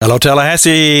Hello,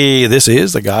 Tallahassee. This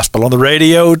is the Gospel on the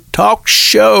Radio talk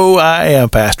show. I am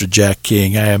Pastor Jack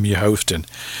King. I am your host, and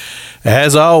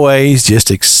as always,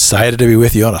 just excited to be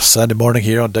with you on a Sunday morning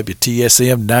here on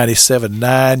WTSM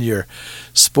 97.9, your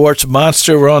sports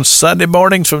monster. We're on Sunday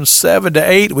mornings from 7 to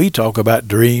 8. We talk about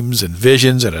dreams and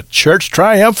visions and a church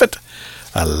triumphant,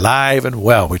 alive and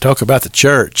well. We talk about the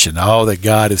church and all that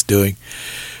God is doing.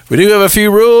 We do have a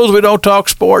few rules. We don't talk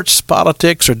sports,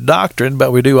 politics, or doctrine,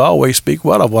 but we do always speak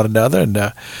well of one another. And,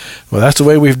 well, that's the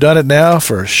way we've done it now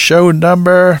for show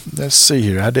number. Let's see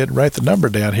here. I didn't write the number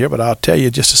down here, but I'll tell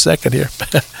you just a second here.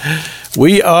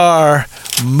 We are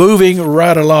moving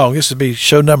right along. This will be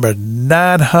show number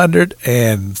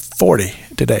 940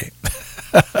 today.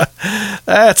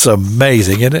 That's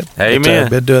amazing, isn't it? Amen. I've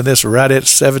been doing this right at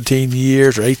 17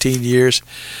 years or 18 years.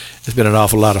 It's been an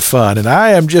awful lot of fun, and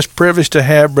I am just privileged to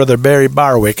have Brother Barry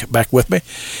Barwick back with me.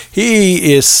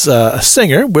 He is a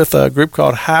singer with a group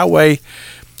called Highway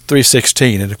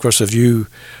 316, and of course, if you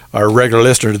are a regular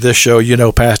listener to this show, you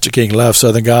know Pastor King loves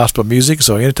Southern gospel music,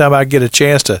 so anytime I get a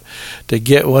chance to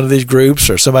get one of these groups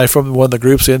or somebody from one of the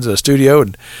groups into the studio,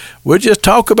 and we'll just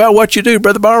talk about what you do.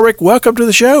 Brother Barwick, welcome to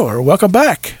the show, or welcome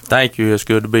back. Thank you. It's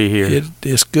good to be here.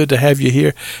 It's good to have you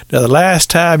here. Now, the last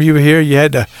time you were here, you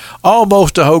had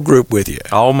almost a whole group with you.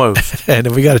 Almost.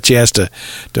 And we got a chance to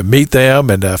meet them,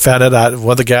 and found out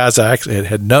one of the guys I actually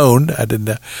had known. I didn't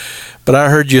know. But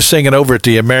I heard you singing over at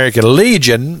the American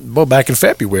Legion, back in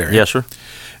February. Yes, sir.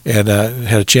 And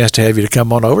had a chance to have you to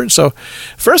come on over. And so,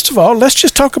 first of all, let's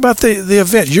just talk about the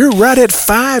event. You're right at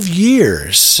 5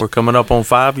 years. We're coming up on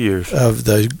 5 years. Of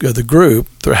the group,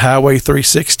 through Highway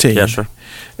 316. Yes, sir.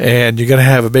 And you're going to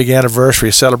have a big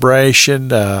anniversary celebration.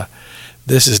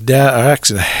 This is down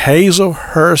in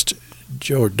Hazelhurst,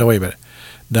 Georgia. No, wait a minute.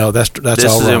 No, that's all wrong. This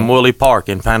is in Wooley Park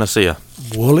in Panacea.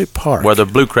 Wooley Park. Where the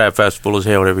Blue Crab Festival is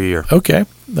held every year. Okay.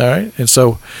 All right. And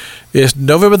so it's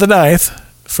November the 9th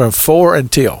from 4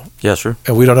 until. Yes, sir.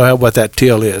 And we don't know what that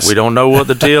till is. We don't know what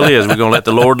the till is. We're going to let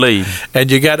the Lord lead.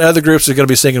 And you got other groups that are going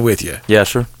to be singing with you. Yes,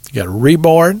 sir. You got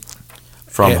Reborn.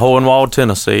 From Hohenwald,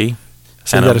 Tennessee.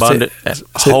 So and Abundant.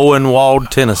 Hohenwald,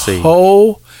 Tennessee.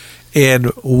 Hohenwald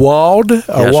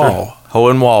or yes, Wall? Sir.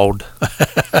 Hohenwald.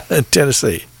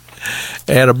 Tennessee.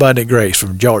 And Abundant Grace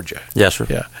from Georgia. Yes, sir.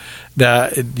 Yeah. Now,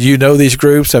 do you know these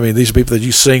groups? I mean, these are people that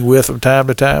you sing with from time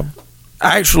to time?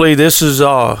 Actually, this is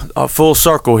a full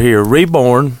circle here.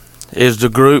 Reborn is the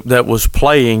group that was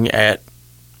playing at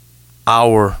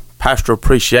our Pastor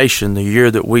Appreciation the year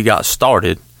that we got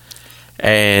started.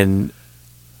 And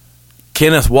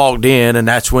Kenneth walked in, and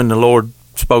that's when the Lord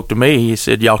spoke to me. He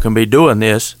said, y'all can be doing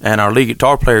this. And our lead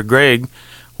guitar player, Greg,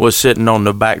 was sitting on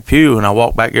the back pew, and I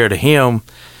walked back there to him,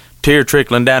 tear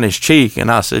trickling down his cheek,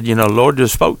 and I said, the Lord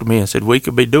just spoke to me and said we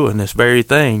could be doing this very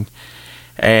thing.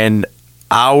 And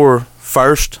our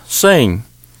first sing,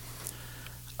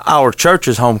 our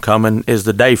church's homecoming is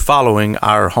the day following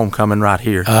our homecoming right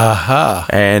here. Uh-huh.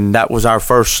 And that was our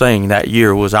first sing that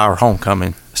year, was our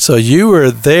homecoming. So you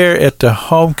were there at the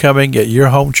homecoming at your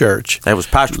home church. That was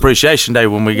Pastor Appreciation Day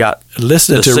when we got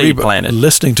listening to Reborn.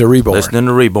 Listening to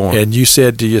Reborn. And you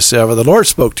said to yourself, well, the Lord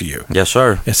spoke to you. Yes,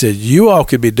 sir. And said, you all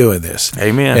could be doing this.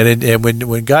 Amen. And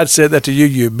when God said that to you,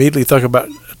 you immediately thought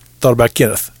about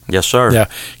Kenneth. Yes, sir. Now,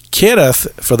 Kenneth,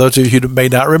 for those of you who may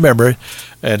not remember,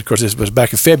 and of course this was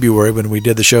back in February when we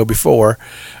did the show before,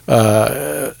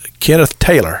 Kenneth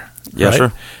Taylor. Yes,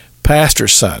 right? sir.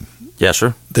 Pastor's son. Yes,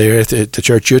 sir. There at the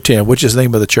church you attend. Which is the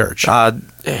name of the church?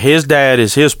 His dad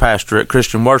is his pastor at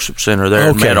Christian Worship Center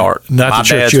there at MedArt. Not my the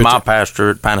church dad's my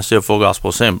pastor at Panacea Full Gospel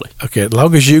Assembly. Okay, as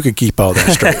long as you can keep all that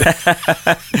straight.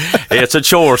 It's a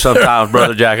chore sometimes,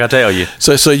 Brother Jack, I tell you.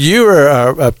 So you were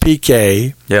a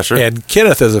PK. Yes, sir. And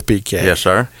Kenneth is a PK. Yes,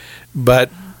 sir.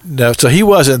 But no, so he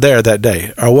wasn't there that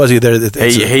day, or was he there?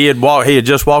 He had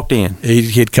just walked in.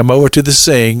 He'd come over to the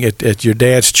sing at your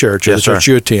dad's church, or yes, the church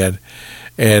sir. you attend.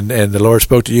 And the Lord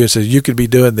spoke to you and said, you could be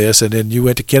doing this. And then you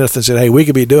went to Kenneth and said, hey, we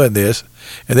could be doing this.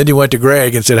 And then you went to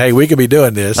Greg and said, hey, we could be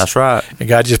doing this. That's right. And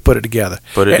God just put it together.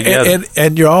 Together.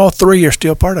 And you're all three are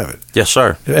still part of it. Yes,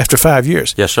 sir. After 5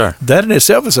 years. Yes, sir. That in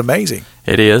itself is amazing.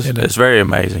 It is. It's very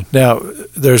amazing. Now,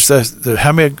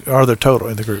 how many are there total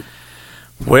in the group?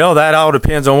 Well, that all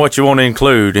depends on what you want to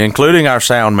include, including our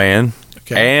sound man.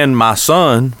 Okay. And my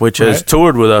son, which has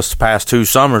toured with us the past 2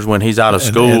 summers when he's out of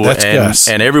school.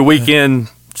 And every weekend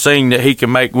sing that he can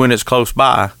make when it's close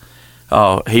by,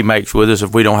 he makes with us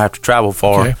if we don't have to travel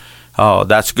far. Okay.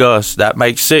 That's Gus. That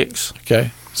makes 6.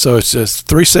 Okay. So it's just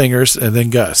 3 singers and then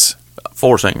Gus.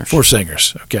 4 singers. 4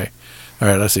 singers. Okay. All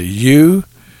right. Let's see. You,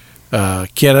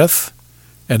 Kenneth,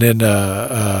 and then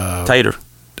Tater.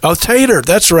 Oh, Tater,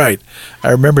 that's right. I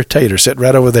remember Tater sitting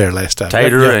right over there last time.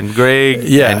 Tater Right? and Greg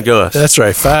and Gus. That's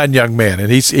right. Fine young man,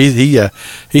 and he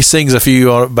sings a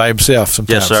few by himself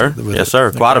sometimes. Yes, sir. Yes,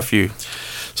 sir. Quite a few.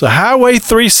 So Highway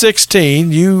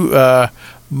 316, you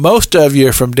most of you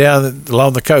are from down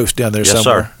along the coast down there Yes,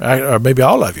 somewhere, or maybe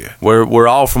all of you. We're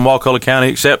all from Wakulla County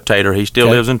except Tater. He still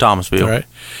lives in Thomasville. All right.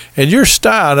 And your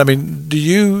style, I mean, do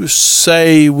you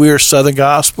say we're Southern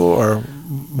Gospel or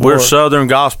more? We're Southern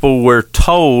Gospel. We're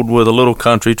told with a little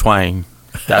country twang.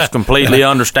 That's completely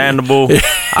understandable.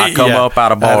 I come up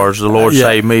out of bars. The Lord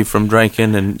saved me from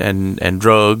drinking and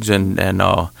drugs, and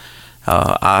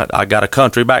I got a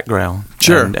country background.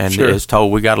 Sure, and sure. it's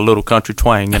told we got a little country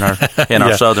twang in our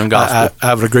our Southern Gospel.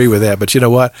 I would agree with that, but you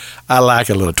know what? I like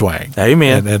a little twang.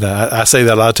 Amen. And I say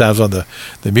that a lot of times on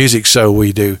the music show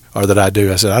we do, or that I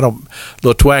do. I said,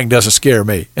 little twang doesn't scare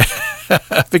me.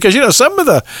 Because, some of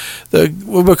the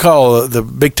what we call the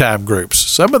big time groups,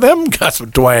 some of them got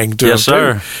some twang to them,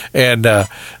 sir. too. And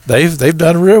they've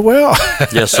done real well.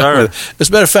 Yes, sir. As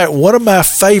a matter of fact, one of my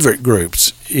favorite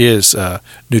groups is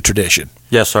New Tradition.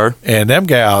 Yes, sir. And them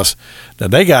gals, now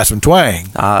they got some twang.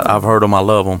 I've heard them. I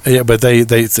love them. Yeah, but they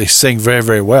sing very,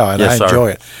 very well, and Yes, I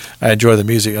enjoy sir. it. I enjoy the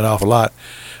music an awful lot.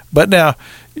 But now,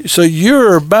 so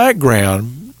your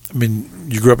background, I mean,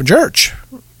 you grew up in church,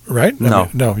 right? No.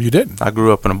 No, you didn't. I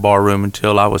grew up in a bar room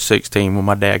until I was 16 when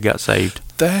my dad got saved.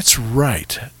 That's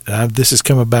right. This is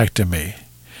coming back to me.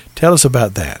 Tell us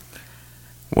about that.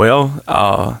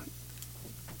 Well,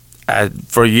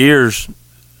 for years,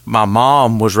 my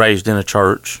mom was raised in a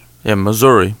church in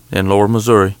Missouri, in Lower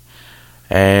Missouri.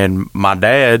 And my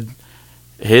dad,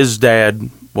 his dad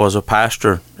was a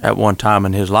pastor at one time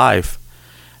in his life.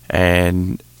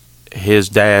 And his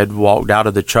dad walked out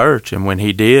of the church. And when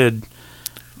he did,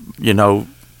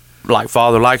 like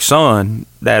father, like son,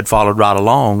 Dad followed right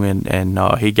along. And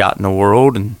he got in the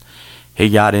world, and he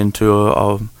got into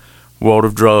a world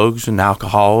of drugs and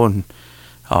alcohol. And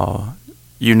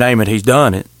you name it, he's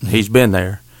done it. Mm-hmm. He's been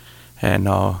there. And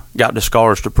got the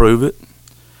scars to prove it.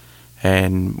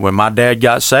 And when my dad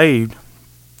got saved,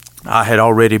 I had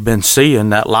already been seeing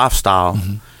that lifestyle.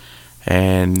 Mm-hmm.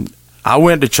 And I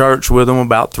went to church with him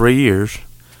about 3 years,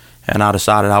 and I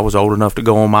decided I was old enough to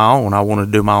go on my own. I wanted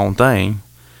to do my own thing.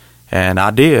 And I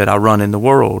did. I run in the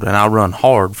world, and I run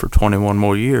hard for 21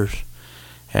 more years.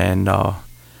 And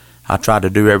I tried to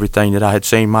do everything that I had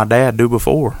seen my dad do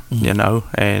before, Mm-hmm.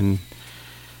 And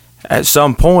at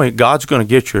some point, God's going to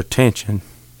get your attention.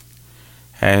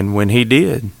 And when he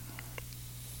did,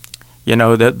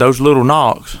 those little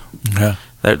knocks,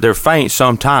 they're faint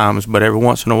sometimes, but every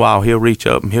once in a while he'll reach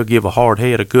up and he'll give a hard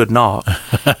head a good knock.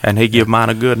 And he give mine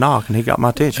a good knock, and he got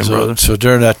my attention, brother. So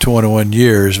during that 21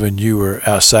 years when you were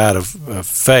outside of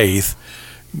faith,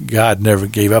 God never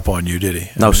gave up on you, did he?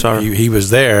 No, sir. He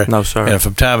was there. No, sir. And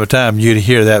from time to time you'd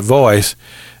hear that voice,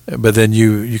 but then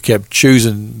you kept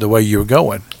choosing the way you were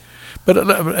going. But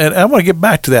and I want to get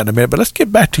back to that in a minute, but let's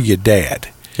get back to your dad.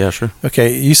 Yes, sir.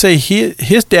 Okay, you say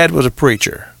his dad was a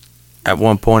preacher. At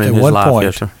one point in his life,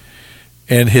 yes, sir.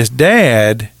 And his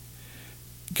dad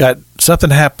got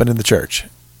something happened in the church.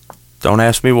 Don't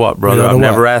ask me what, brother. I've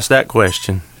never asked that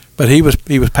question. But he was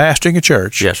pastoring a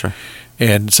church. Yes, sir.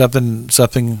 And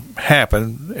something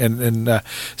happened, and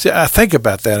see, I think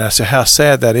about that, and I say how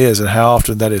sad that is, and how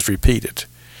often that is repeated.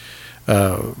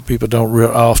 People don't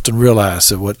often realize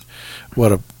that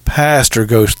what a pastor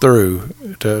goes through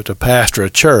to pastor a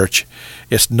church.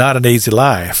 It's not an easy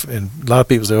life, and a lot of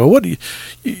people say, "Well, what do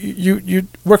you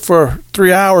work for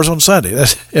 3 hours on Sunday?"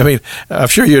 I'm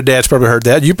sure your dad's probably heard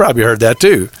that. You probably heard that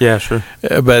too. Yeah, sure.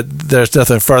 But there's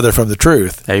nothing further from the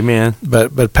truth. Amen.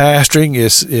 But pastoring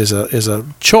is a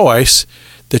choice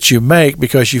that you make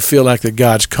because you feel like that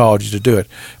God's called you to do it.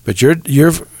 But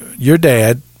your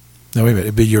dad. No, wait a minute.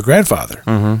 It'd be your grandfather.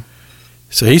 Mm-hmm.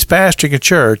 So he's pastoring a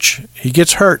church. He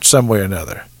gets hurt some way or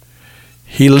another.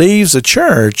 He leaves the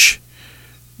church,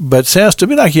 but it sounds to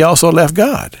me like he also left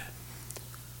God.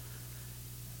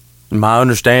 In my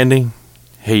understanding,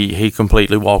 he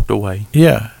completely walked away.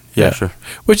 Yeah. Yes, sir.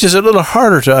 Which is a little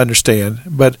harder to understand,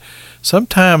 but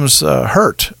sometimes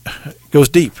hurt goes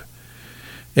deep.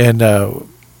 And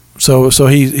so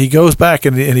he goes back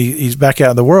and he's back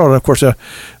out in the world. And of course,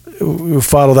 we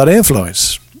follow that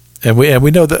influence, and we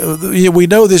know that we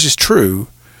know this is true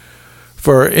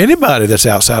for anybody that's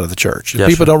outside of the church.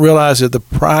 Yes, people sir. don't realize that the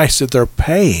price that they're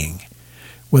paying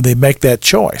when they make that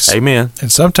choice. Amen.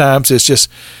 And sometimes it's just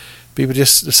people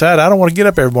just decide, I don't want to get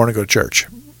up every morning and go to church,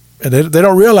 and they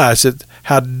don't realize that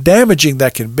how damaging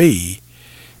that can be,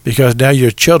 because now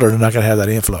your children are not going to have that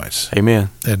influence. Amen.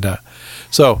 And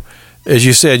so, as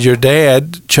you said, your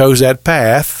dad chose that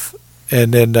path,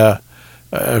 and then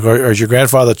or your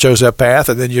grandfather chose that path,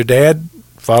 and then your dad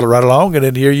followed right along, and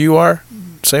then here you are,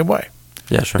 same way.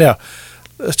 Yes, sir. Now,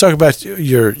 let's talk about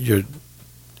your.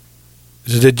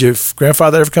 Did your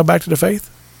grandfather ever come back to the faith?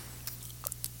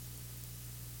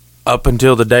 Up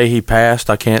until the day he passed,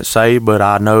 I can't say, but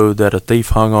I know that a thief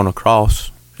hung on a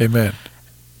cross. Amen.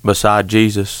 Beside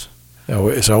Jesus.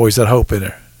 It's always that hope in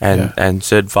there. And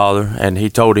said, Father, and he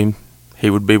told him he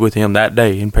would be with him that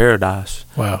day in paradise.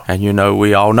 Wow. And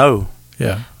we all know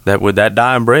that with that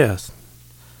dying breath,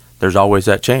 there's always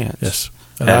that chance. Yes.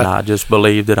 And I just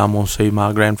believe that I'm going to see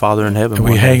my grandfather in heaven. And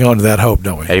we hang on to that hope,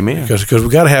 don't we? Amen. Because we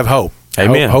got to have hope.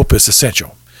 Amen. Hope is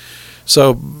essential.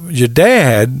 So your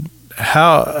dad,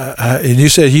 and you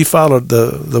said he followed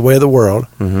the way of the world.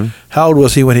 Mm-hmm. How old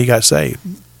was he when he got saved?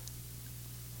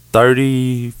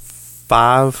 35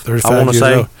 I want to years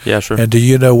say. old. Yes, sir. And do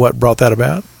you know what brought that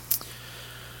about?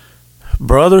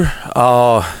 Brother,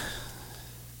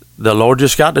 the Lord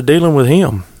just got to dealing with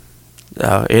him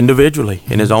individually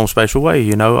in his own special way.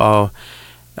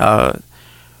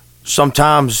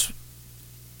 Sometimes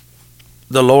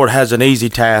the Lord has an easy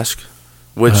task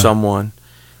with someone,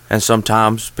 and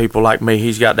sometimes people like me,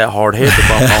 he's got that hard head to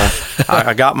bump on.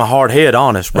 I got my hard head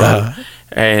honest, brother.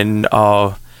 And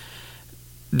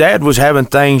Dad was having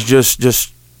things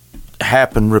just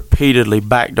happen repeatedly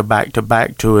back to back to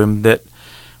back to him that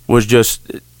was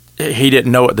just, he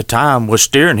didn't know at the time, was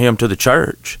steering him to the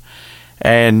church.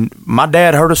 And my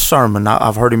dad heard a sermon.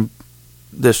 I've heard him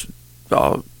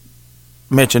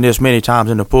mention this many times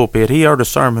in the pulpit. He heard a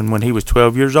sermon when he was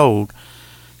 12 years old,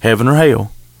 Heaven or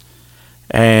Hell.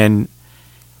 And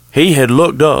he had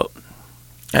looked up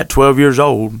at 12 years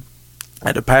old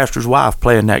at the pastor's wife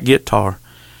playing that guitar.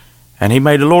 And he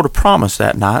made the Lord a promise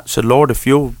that night. Said, Lord, if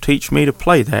you'll teach me to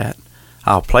play that,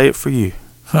 I'll play it for you.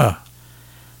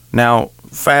 Now,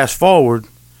 fast forward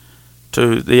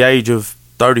to the age of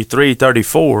 33,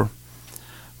 34,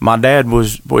 my dad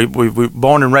we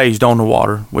born and raised on the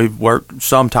water. We've worked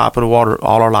some type of the water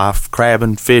all our life,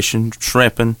 crabbing, fishing,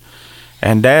 shrimping.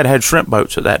 And Dad had shrimp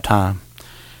boats at that time.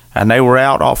 And they were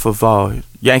out off of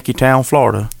Yankeetown,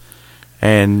 Florida.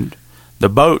 And the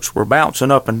boats were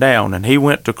bouncing up and down, and he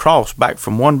went to cross back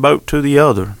from one boat to the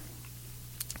other.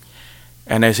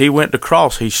 And as he went to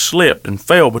cross, he slipped and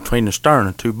fell between the stern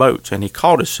of two boats, and he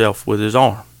caught himself with his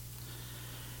arm.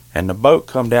 And the boat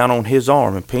come down on his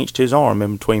arm and pinched his arm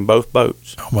in between both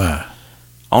boats. Oh, my.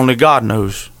 Only God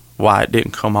knows why it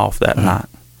didn't come off that night.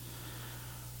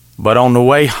 But on the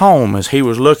way home, as he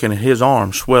was looking at his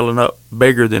arm swelling up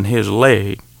bigger than his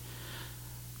leg,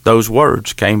 those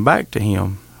words came back to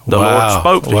him. The Lord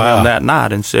spoke to him that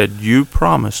night and said, you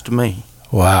promised me.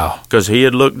 Wow. Because he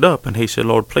had looked up and he said,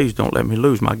 Lord, please don't let me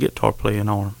lose my guitar playing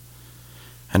arm.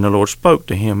 And the Lord spoke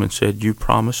to him and said, you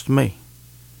promised me.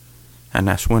 And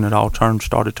that's when it all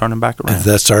started turning back around.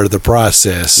 That started the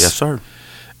process. Yes, sir.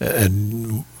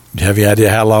 And have you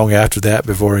idea how long after that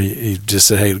before he just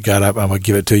said, hey, God, I'm going to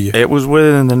give it to you? It was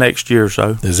within the next year or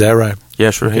so. Is that right?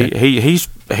 Yes, sir. Okay.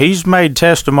 He's made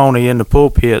testimony in the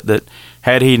pulpit that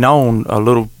had he known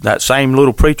that same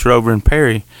little preacher over in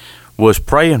Perry was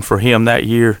praying for him that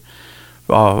year,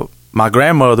 my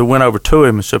grandmother went over to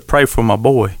him and said, pray for my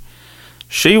boy.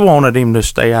 She wanted him to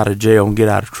stay out of jail and get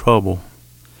out of trouble.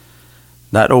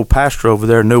 That old pastor over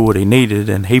there knew what he needed,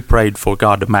 and he prayed for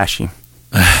God to mash him.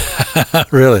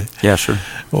 Really? Yes, sir.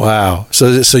 Wow.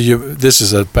 So this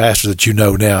is a pastor that you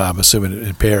know now, I'm assuming,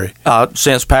 in Perry.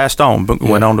 Since passed on, but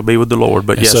went on to be with the Lord.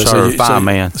 But yes, sir, fine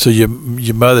man. So your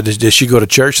mother, did she go to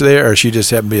church there, or she just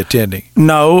happened to be attending?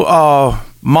 No,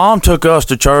 Mom took us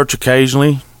to church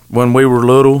occasionally when we were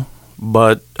little,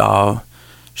 but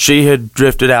she had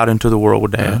drifted out into the world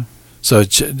with Dad. So,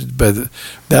 but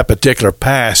that particular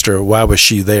pastor, why was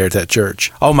she there at that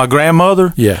church? Oh, my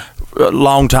grandmother? Yeah. A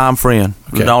long-time friend.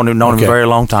 Okay. Known him a very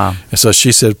long time. And so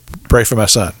she said, pray for my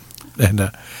son.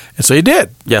 And so he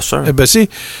did. Yes, sir. But see,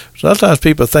 sometimes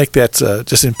people think that's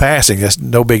just in passing. That's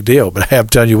no big deal. But I'm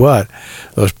telling you what,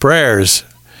 those prayers,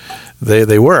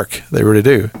 they work. They really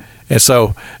do. And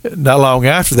so not long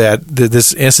after that,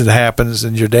 this incident happens,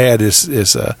 and your dad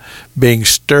is being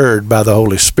stirred by the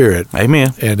Holy Spirit.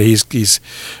 Amen. And he's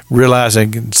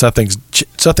realizing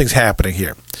something's happening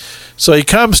here. So he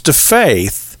comes to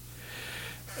faith.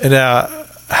 And now,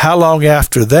 how long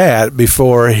after that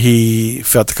before he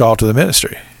felt the call to the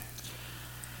ministry?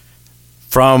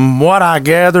 From what I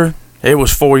gather, it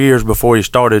was 4 years before he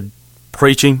started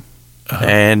preaching.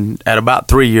 And at about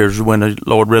 3 years when the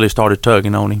Lord really started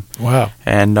tugging on him. Wow.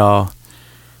 And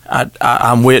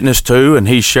I'm witness to, and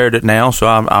he's shared it now, so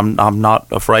I'm not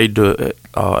afraid to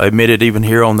admit it even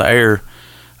here on the air.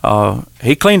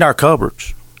 He cleaned our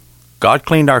cupboards. God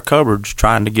cleaned our cupboards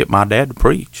trying to get my dad to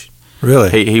preach.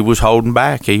 Really? He was holding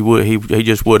back. He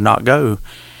just would not go.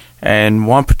 And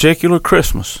one particular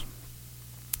Christmas,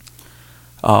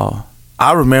 I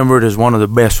remember it as one of the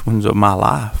best ones of my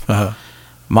life. Uh-huh.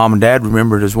 Mom and Dad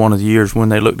remember it as one of the years when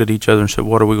they looked at each other and said,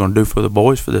 "What are we going to do for the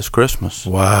boys for this Christmas?"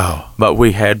 Wow. But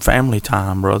we had family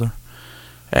time, brother.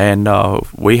 And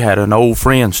we had an old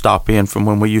friend stop in from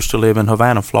when we used to live in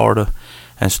Havana, Florida,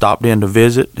 and stopped in to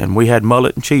visit, and we had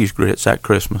mullet and cheese grits that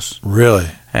Christmas. Really?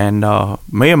 And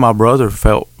me and my brother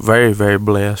felt very, very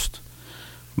blessed.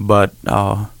 But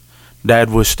Dad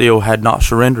had not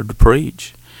surrendered to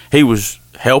preach. He was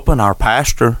helping our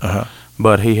pastor,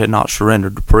 but he had not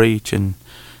surrendered to preach. And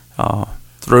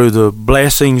through the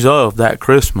blessings of that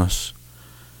Christmas,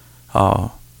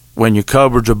 when your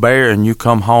cupboards are bare and you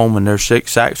come home and there's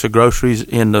 6 sacks of groceries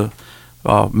in the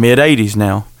mid-'80s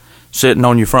now, sitting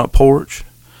on your front porch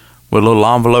with a little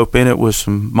envelope in it with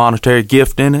some monetary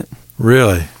gift in it.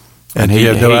 Really? And you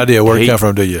have no idea where it come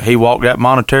from, do you? He walked that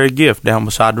monetary gift down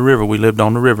beside the river. We lived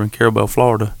on the river in Carabel,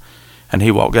 Florida. And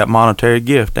he walked that monetary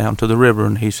gift down to the river,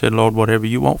 and he said, "Lord, whatever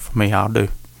you want from me, I'll do."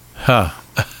 Huh.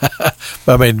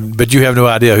 I mean, but you have no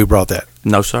idea who brought that?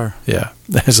 No, sir. Yeah.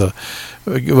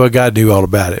 Well, God knew all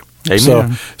about it.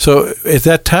 Amen. So at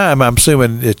that time, I'm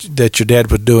assuming that your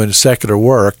dad was doing secular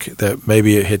work, that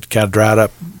maybe it had kind of dried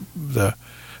up.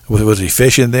 Was he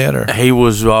fishing then? Or? He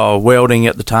was welding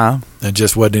at the time. And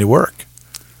just wasn't any work?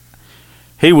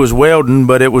 He was welding,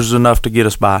 but it was enough to get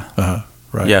us by.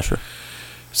 Right. Yes, sir.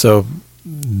 So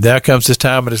now comes this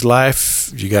time in his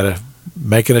life, you got to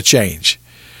make it a change.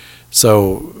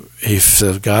 So he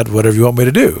says, "God, whatever you want me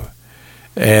to do."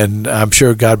 And I'm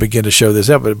sure God began to show this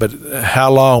up. But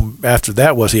how long after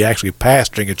that was he actually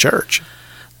pastoring a church?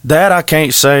 That I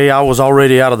can't say. I was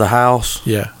already out of the house.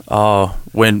 Yeah.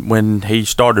 When he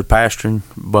started pastoring,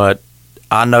 but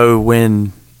I know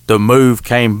when the move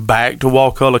came back to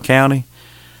Wakulla County,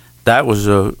 that was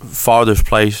the farthest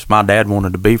place my dad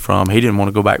wanted to be from. He didn't want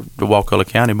to go back to Wakulla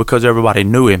County because everybody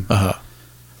knew him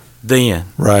then.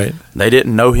 Right. They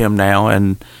didn't know him now,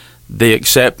 and the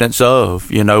acceptance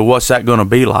of, what's that going to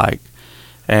be like?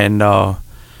 And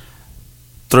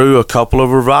through a couple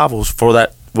of revivals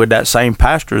with that same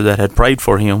pastor that had prayed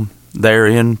for him there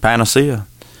in Panacea,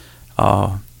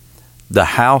 the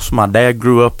house my dad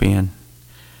grew up in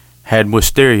had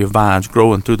wisteria vines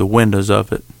growing through the windows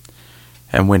of it.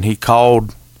 And when he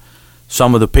called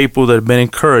some of the people that had been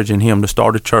encouraging him to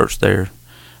start a church there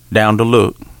down to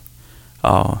look,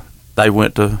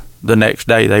 the next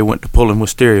day they went to pulling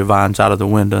wisteria vines out of the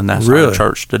window, and that's our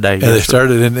church today. And they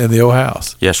started in the old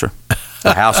house? Yes, sir.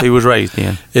 The house he was raised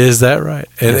in. Is that right?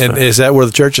 And is that where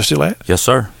the church is still at? Yes,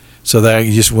 sir. So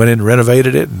you just went in and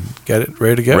renovated it and got it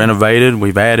ready to go? Renovated.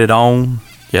 We've added on.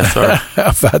 Yes, sir.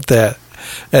 How about that?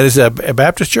 And it's a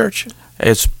Baptist church?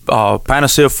 It's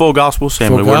Panacea Full Gospel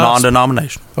Assembly. We're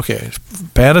non-denominational. Okay.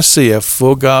 Panacea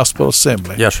Full Gospel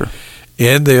Assembly. Yes, sir.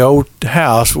 In the old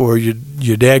house where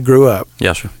your dad grew up.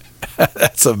 Yes, sir.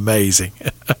 That's amazing.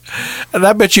 And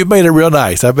I bet you made it real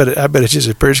nice. I bet it's just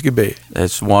as pretty as it could be.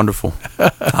 It's wonderful.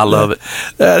 I love it.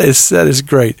 That is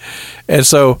great. And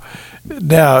so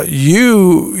now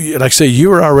you, like I say, you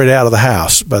were already out of the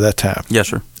house by that time. Yes,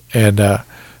 sir. And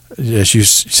as you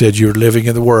said, you were living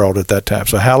in the world at that time.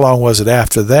 So how long was it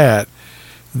after that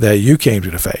you came to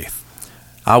the faith?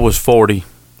 I was 40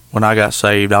 when I got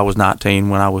saved. I was 19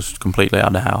 when I was completely out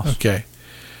of the house. Okay.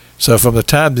 So from the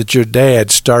time that your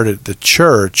dad started the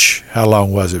church, how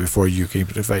long was it before you came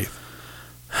to the faith?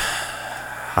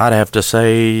 I'd have to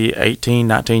say 18,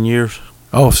 19 years.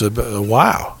 Oh, so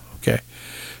wow. Okay.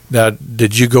 Now,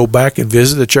 did you go back and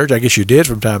visit the church? I guess you did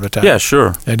from time to time. Yeah,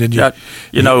 sure. And then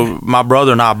my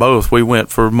brother and I both, we went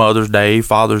for Mother's Day,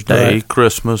 Father's Day, right.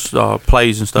 Christmas,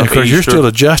 plays and stuff. Because you're still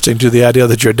adjusting to the idea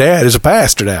that your dad is a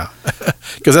pastor now.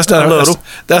 Because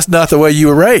that's not the way you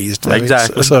were raised.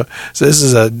 Exactly. So this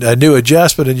is a new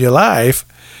adjustment in your life.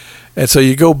 And so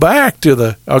you go back to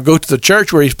the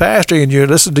church where he's pastoring and you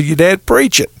listen to your dad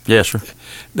preach it. Yes, sir.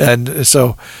 And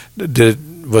so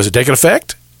was it taking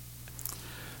effect?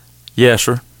 Yes,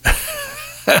 sir.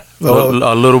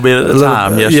 A little bit at a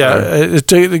time. Yes, sir.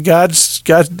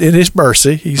 God in His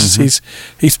mercy, He's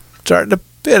starting to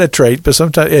penetrate, but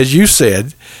sometimes, as you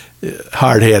said,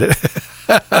 hard headed.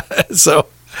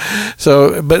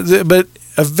 But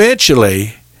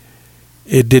eventually,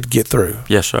 it did get through.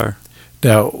 Yes, sir.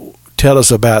 Now, tell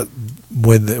us about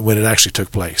when it actually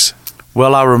took place.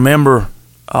 Well, I remember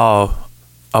about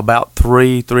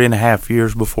 3.5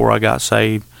 years before I got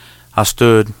saved, I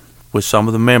stood with some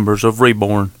of the members of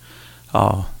Reborn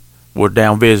were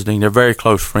down visiting. They're very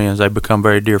close friends. They become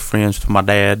very dear friends to my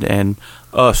dad and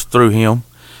us through him.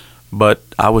 But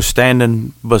I was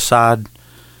standing beside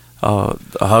a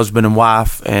husband and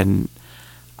wife, and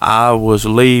I was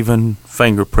leaving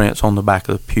fingerprints on the back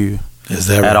of the pew. Is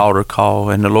that at right? altar call,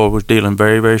 and the Lord was dealing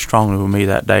very, very strongly with me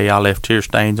that day. I left tear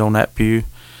stains on that pew,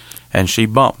 and she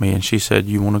bumped me, and she said,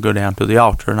 "You want to go down to the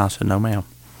altar?" And I said, "No, ma'am."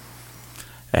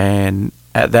 And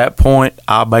at that point,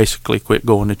 I basically quit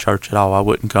going to church at all. I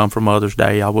wouldn't come for Mother's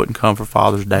Day. I wouldn't come for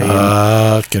Father's Day.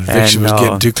 Conviction was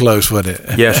getting too close, wasn't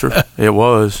it? Yes, sir, it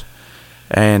was.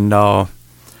 And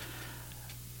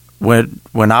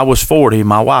when I was 40,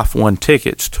 my wife won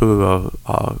tickets to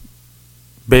a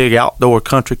big outdoor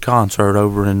country concert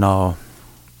over in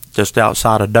just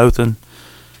outside of Dothan,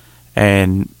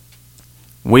 and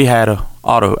we had an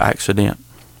auto accident.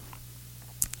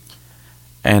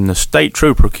 And the state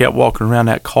trooper kept walking around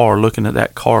that car, looking at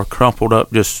that car crumpled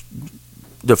up. Just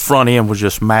the front end was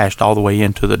just mashed all the way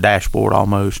into the dashboard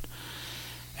almost.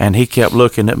 And he kept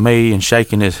looking at me and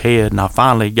shaking his head. And I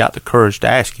finally got the courage to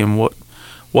ask him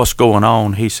what's going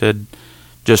on. He said,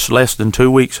 "Just less than 2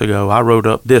 weeks ago, I rode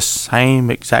up this same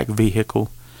exact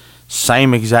vehicle,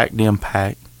 same exact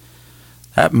impact.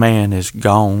 That man is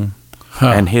gone,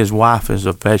 and his wife is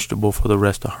a vegetable for the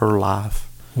rest of her life.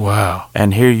 Wow.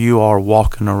 And here you are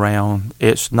walking around.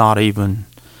 It's not even..."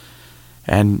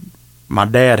 And my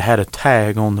dad had a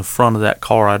tag on the front of that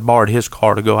car. I'd borrowed his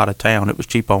car to go out of town. It was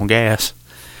cheap on gas.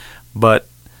 But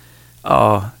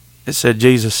it said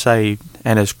 "Jesus Saved."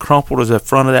 And as crumpled as the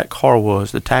front of that car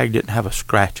was, the tag didn't have a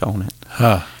scratch on it.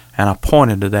 And I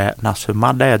pointed to that, and I said,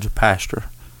 "My dad's a pastor."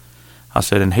 I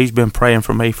said, "And he's been praying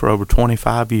for me for over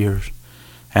 25 years.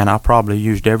 And I probably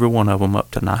used every one of them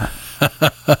up tonight."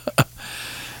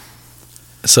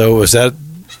 So was that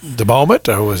the moment,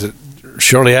 or was it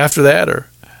shortly after that? Or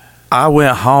I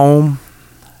went home,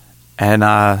 and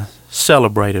I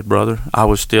celebrated, brother. I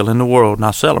was still in the world, and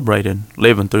I celebrated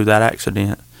living through that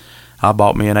accident. I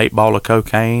bought me an 8 ball of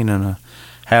cocaine and a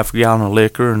half gallon of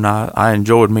liquor, and I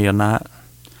enjoyed me a night.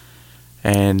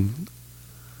 And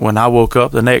when I woke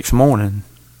up the next morning,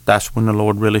 that's when the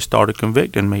Lord really started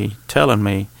convicting me, telling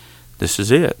me, "This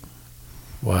is it."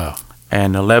 Wow.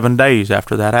 And 11 days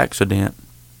after that accident,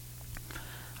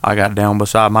 I got down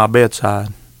beside my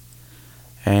bedside,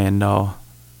 and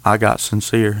I got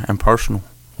sincere and personal.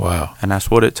 Wow. And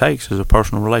that's what it takes, is a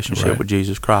personal relationship Right. with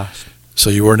Jesus Christ. So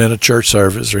you weren't in a church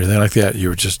service or anything like that. You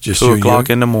were just 2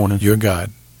 o'clock in the morning. You and God.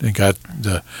 And God,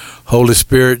 the Holy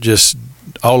Spirit just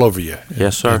all over you.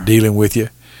 Yes, sir. And dealing with you.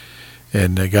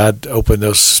 And God opened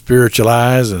those spiritual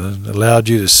eyes and allowed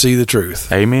you to see the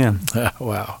truth. Amen.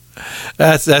 Wow.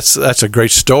 That's a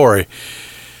great story.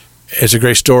 It's a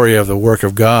great story of the work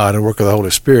of God and work of the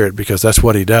Holy Spirit, because that's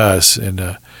what He does.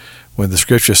 And when the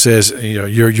Scripture says,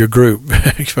 your group,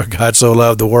 for God so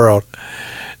loved the world,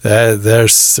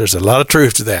 there's a lot of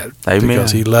truth to that. Amen.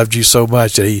 Because He loved you so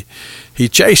much that He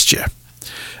chased you.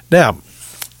 Now,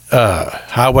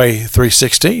 Highway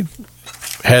 316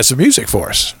 has some music for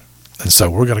us, and so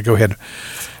we're going to go ahead and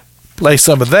play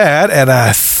some of that. And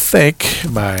I think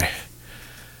my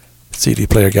CD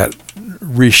player got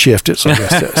reshifted, so I'm going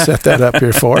to set that up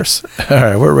here for us. All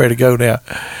right, we're ready to go now.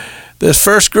 This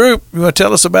first group, you want to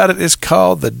tell us about it? It's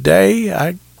called The Day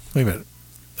The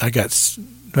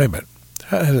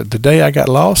Day I Got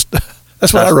Lost.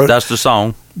 That's what I wrote. That's the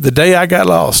song. The Day I Got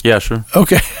Lost. Yes, sir.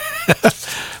 Okay.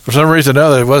 For some reason or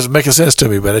other, it wasn't making sense to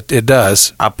me, but it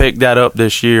does. I picked that up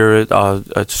this year. It's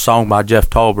a song by Jeff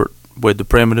Talbert with the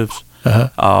Primitives.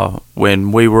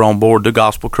 When we were on board the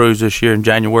gospel cruise this year in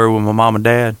January with my mom and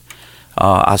dad,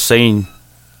 I seen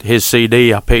his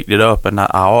CD. I picked it up, and I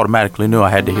automatically knew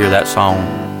I had to hear that song.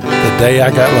 The Day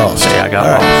I Got Lost. The Day I Got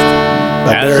Lost.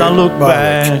 As I look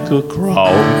back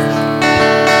across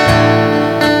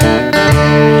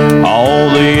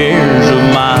all the years of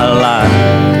my life,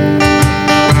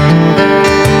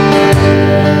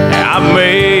 I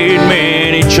made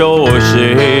many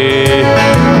choices,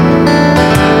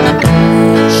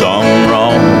 some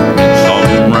wrong and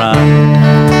some right.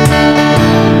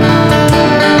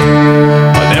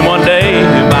 But then one day,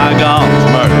 by God's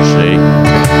mercy,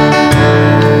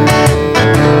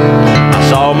 I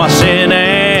saw my sin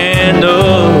and the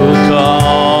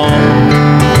call.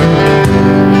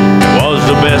 It was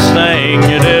the best thing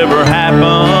you'd ever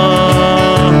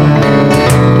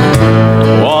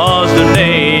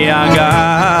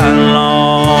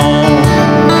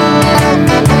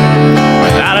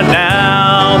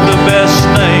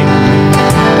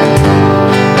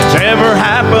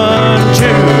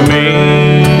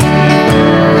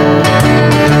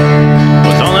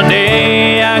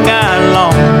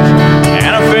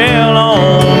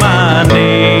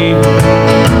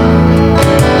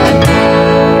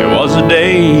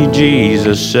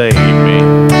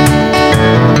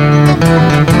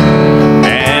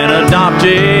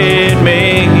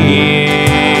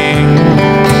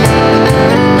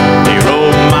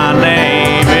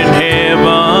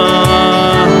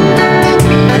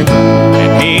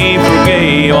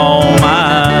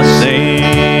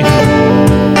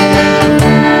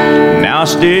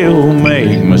still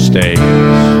make mistakes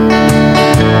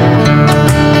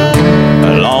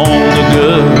along the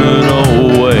good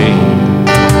old way.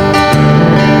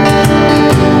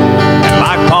 And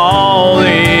like Paul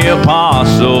the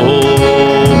Apostle,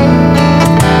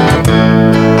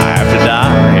 I have to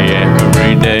die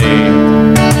every day.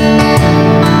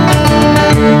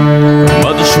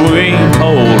 But the sweet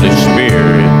Holy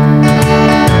Spirit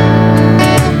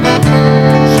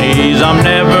sees I'm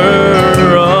never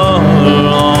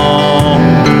alone,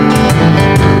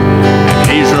 and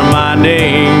He's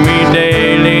reminding me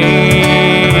daily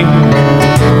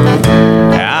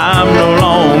I'm no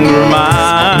longer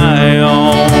my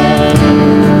own.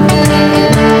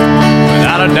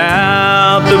 Without a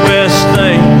doubt, the best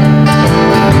thing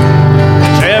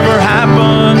that's ever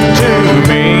happened to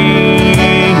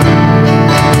me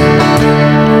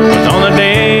was on the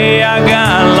day I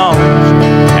got lost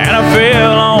and I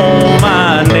fell on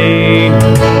my knee.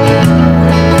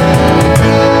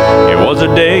 It was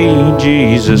the day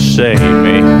Jesus saved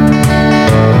me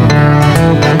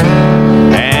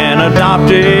and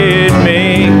adopted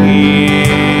me.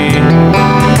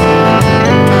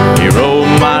 He wrote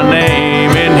my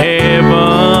name in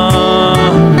heaven.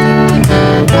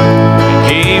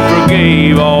 He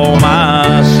forgave all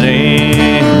my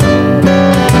sins.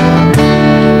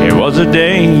 It was the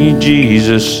day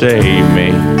Jesus saved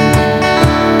me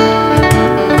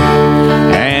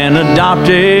and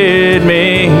adopted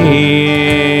me.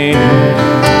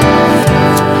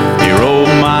 He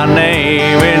wrote my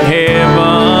name in heaven,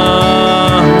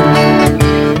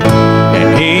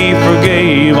 and He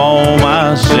forgave all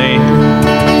my sins.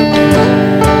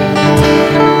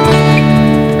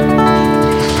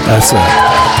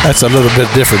 That's a little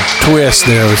bit different twist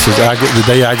there, which is the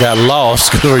day I got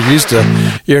lost, because we're used to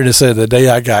hearing it say the day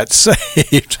I got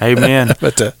saved. Amen.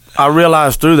 But I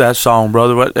realized through that song,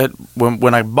 brother,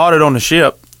 when I bought it on the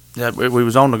ship, that we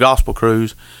was on the gospel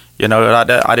cruise, you know,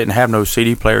 I didn't have no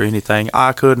CD player or anything.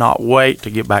 I could not wait to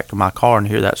get back to my car and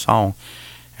hear that song.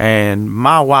 And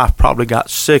my wife probably got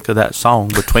sick of that song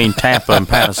between Tampa and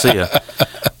Panacea.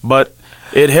 But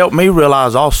it helped me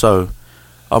realize also,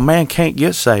 a man can't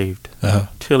get saved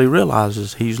till he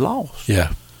realizes he's lost.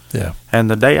 Yeah. And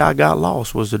the day I got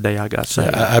lost was the day I got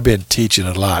saved. I've been teaching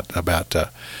a lot about the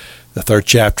third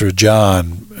chapter of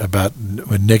John, about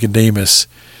when Nicodemus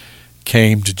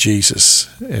came to Jesus,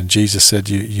 and Jesus said,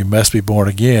 you must be born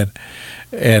again.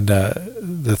 And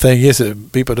the thing is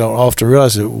that people don't often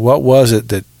realize that what was it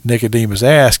that Nicodemus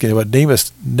asked, and what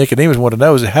Nicodemus wanted to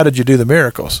know is, how did you do the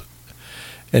miracles?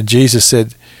 And Jesus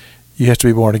said, you have to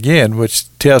be born again, which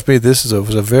tells me this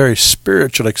was a very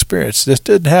spiritual experience. This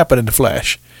didn't happen in the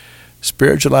flesh.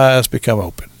 Spiritual eyes become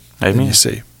open. Amen. And you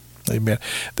see. Amen.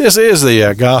 This is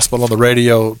the Gospel on the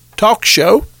Radio talk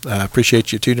show. I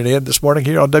appreciate you tuning in this morning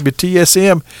here on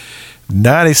WTSM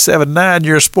 97.9,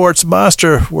 your sports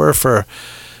monster, where for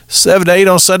 7 to 8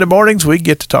 on Sunday mornings we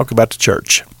get to talk about the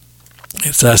church.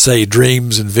 As I say,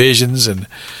 dreams and visions, and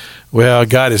well,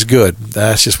 God is good.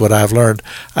 That's just what I've learned.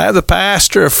 I am the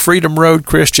pastor of Freedom Road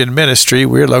Christian Ministry.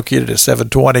 We're located at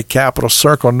 720 Capitol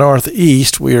Circle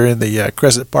Northeast. We are in the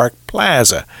Crescent Park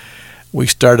Plaza. We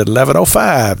start at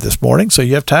 11:05 this morning, so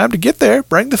you have time to get there.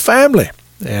 Bring the family.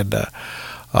 And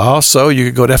also, you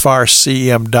can go to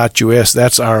frcm.us.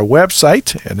 That's our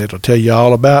website, and it'll tell you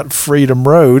all about Freedom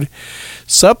Road.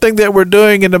 Something that we're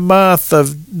doing in the month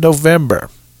of November.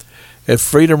 At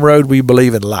Freedom Road, we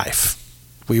believe in life.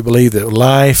 We believe that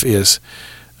life is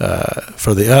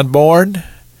for the unborn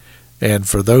and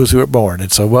for those who are born.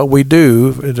 And so what we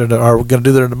do, or we're going to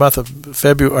do that in the month of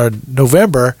February or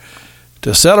November,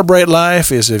 to celebrate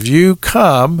life, is if you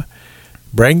come,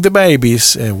 bring the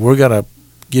babies, and we're going to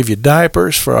give you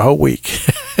diapers for a whole week.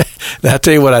 Now, I'll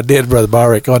tell you what I did, Brother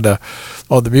Barrick, on the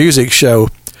music show.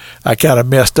 I kind of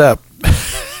messed up.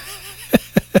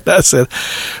 I said,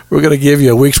 we're going to give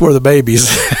you a week's worth of babies.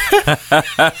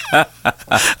 I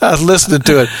was listening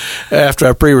to it after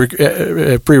I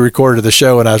pre-recorded the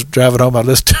show, and I was driving home. I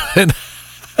listened to it.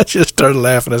 I just started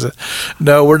laughing. I said,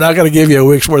 no, we're not going to give you a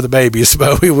week's worth of babies,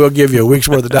 but we will give you a week's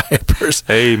worth of diapers.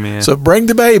 Amen. So bring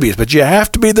the babies, but you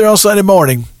have to be there on Sunday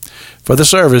morning for the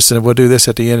service, and we'll do this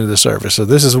at the end of the service. So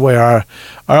this is our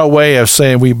way of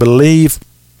saying we believe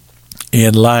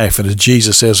in life, and as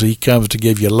Jesus says, He comes to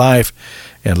give you life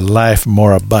and life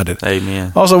more abundant.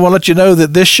 Amen. Also, I want to let you know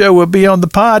that this show will be on the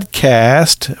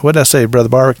podcast. What did I say, Brother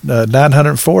Barrick?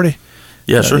 940?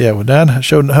 Yes, sir.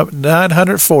 Show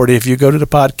 940. If you go to the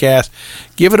podcast,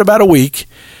 give it about a week.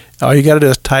 All you got to do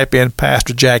is type in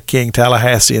Pastor Jack King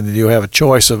Tallahassee, and then you'll have a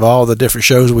choice of all the different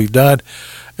shows we've done,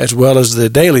 as well as the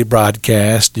daily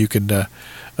broadcast. You can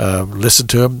Listen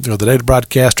to them. The daily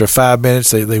broadcasts are 5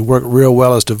 minutes. They work real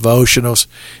well as devotionals.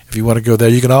 If you want to go there,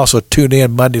 you can also tune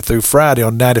in Monday through Friday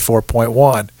on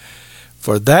 94.1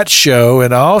 for that show.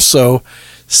 And also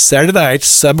Saturday night,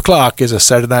 7 o'clock, is a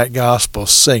Saturday Night Gospel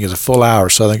Sing. It's a full hour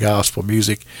of Southern Gospel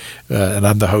music, and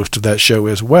I'm the host of that show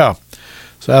as well.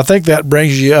 So I think that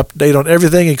brings you up to date on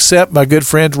everything except my good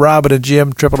friends Robin and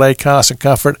Jim, AAA Constant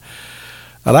Comfort.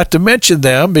 I like to mention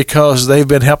them because they've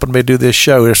been helping me do this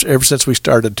show ever since we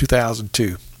started in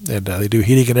 2002. And they do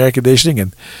heating and air conditioning,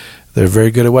 and they're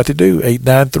very good at what they do.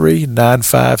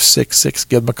 893-9566.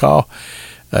 Give them a call.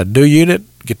 A new unit,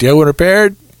 get the old one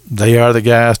repaired. They are the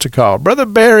guys to call. Brother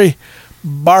Barry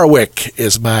Barwick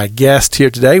is my guest here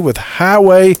today with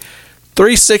Highway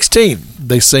 316.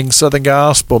 They sing Southern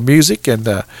Gospel music, and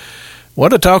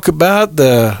want to talk about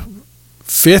the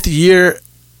 5th year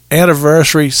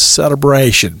anniversary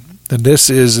celebration. And this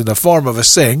is in the form of a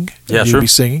sing. Yes, you'll sir. be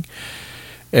singing.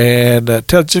 And just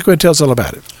go ahead and tell us all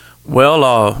about it.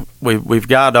 Well, we've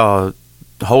got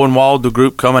Hohenwald, the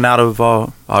group coming out of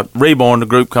Reborn, the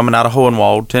group coming out of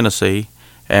Hohenwald, Tennessee,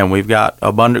 and we've got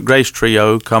Abundant Grace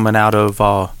Trio coming out of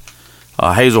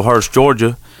Hazelhurst,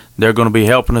 Georgia. They're going to be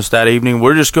helping us that evening.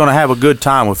 We're just going to have a good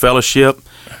time with fellowship.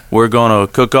 We're going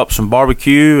to cook up some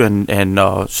barbecue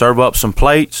and serve up some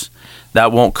plates.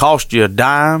 That won't cost you a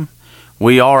dime.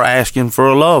 We are asking for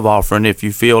a love offering if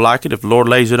you feel like it. If the Lord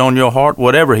lays it on your heart,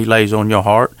 whatever He lays on your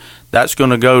heart, that's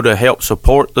going to go to help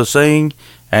support the Sing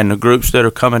and the groups that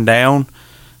are coming down.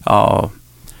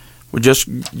 We're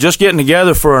just getting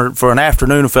together for an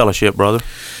afternoon of fellowship, brother.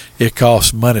 It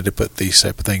costs money to put these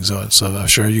type of things on, so I'm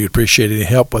sure you'd appreciate any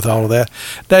help with all of that.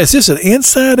 Now, is this an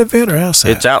inside event or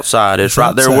outside? It's outside. It's right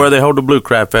outside. There where they hold the Blue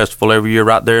Crab Festival every year,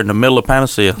 right there in the middle of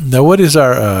Panacea. Now, what is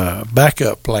our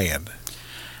backup plan?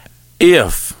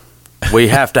 If we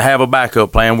have to have a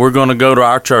backup plan, we're going to go to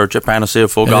our church at Panacea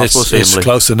Full Gospel Assembly. It's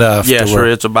close enough. Yes, sir.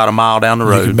 It's about a mile down the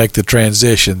road. You can make the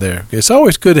transition there. It's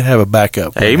always good to have a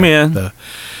backup plan. Amen.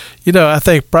 I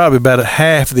think probably about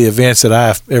half of the events that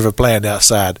I've ever planned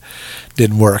outside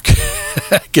didn't work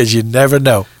because you never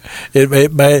know.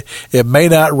 It may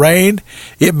not rain.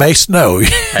 It may snow.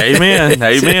 Amen.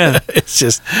 Amen. It's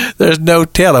just there's no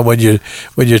telling when you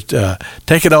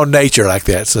take it on nature like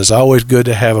that. So it's always good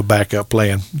to have a backup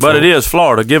plan. But it is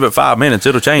Florida. Give it 5 minutes,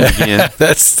 it'll change again.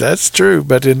 That's true.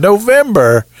 But in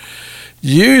November,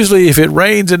 usually if it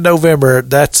rains in November,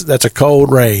 that's a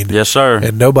cold rain. Yes, sir.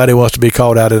 And nobody wants to be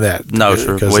caught out in that. No,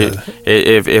 sir.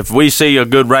 If we see a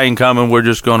good rain coming, we're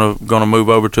just gonna move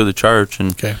over to the church,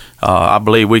 and okay. I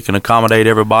believe we can accommodate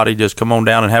everybody. Just come on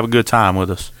down and have a good time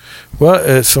with us.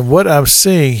 Well, from what I'm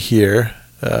seeing here,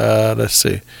 let's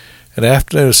see, an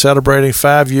afternoon of celebrating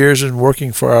 5 years and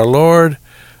working for our Lord.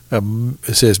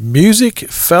 It says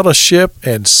music, fellowship,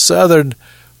 and Southern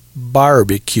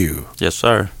barbecue. Yes,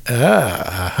 sir.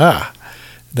 Now,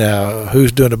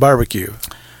 who's doing the barbecue?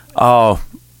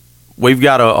 We've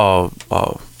got a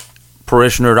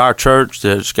parishioner at our church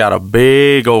that's got a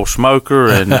big old smoker,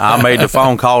 and I made the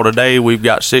phone call today. We've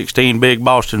got 16 big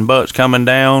Boston butts coming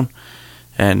down,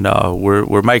 and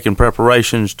we're making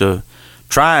preparations to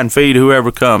try and feed whoever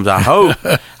comes. I hope.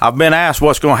 I've been asked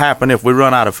what's going to happen if we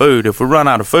run out of food. If we run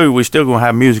out of food, we're still going to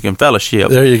have music and fellowship.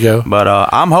 There you go. But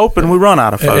I'm hoping we run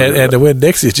out of food. And the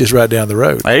Winn-Dixie is just right down the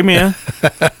road. Amen.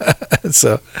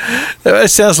 So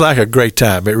it sounds like a great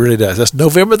time. It really does. That's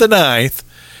November the 9th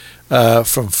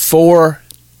from 4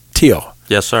 till.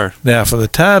 Yes, sir. Now, from the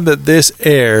time that this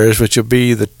airs, which will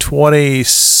be the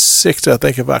 26th, I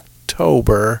think, of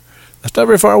October, that's not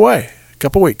very far away.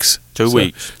 Couple weeks. 2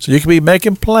 weeks. So you can be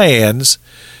making plans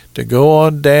to go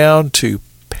on down to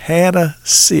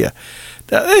Panacea.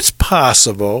 Now, it's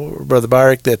possible, Brother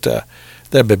Barrick, that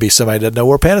there may be somebody that doesn't know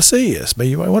where Panacea is. Maybe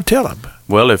you might want to tell them.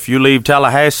 Well, if you leave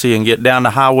Tallahassee and get down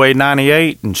to Highway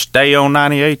 98 and stay on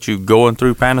 98, you're going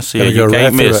through Panacea. You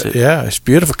can't miss it. Yeah, it's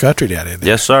beautiful country down in there.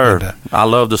 Yes, sir. And, I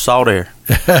love the salt air.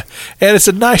 And it's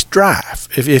a nice drive.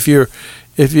 If you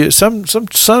some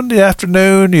Sunday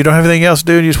afternoon, you don't have anything else to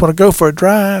do and you just want to go for a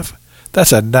drive,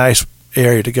 that's a nice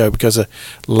area to go because a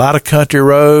lot of country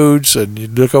roads, and you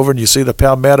look over and you see the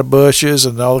palmetto bushes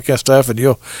and all that kind of stuff, and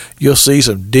you'll see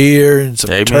some deer and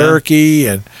some Amen. Turkey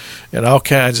and all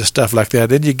kinds of stuff like that.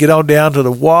 Then you get on down to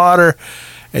the water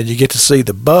and you get to see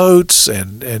the boats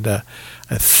and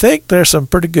I think there's some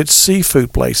pretty good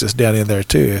seafood places down in there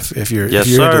too. If you're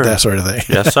into that sort of thing.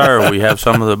 Yes, sir. We have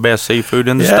some of the best seafood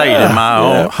in the state, in my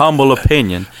own humble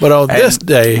opinion. But on this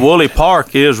day, Woolley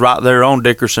Park is right there on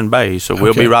Dickerson Bay, so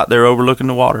we'll be right there overlooking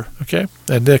the water. Okay,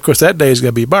 and then, of course that day is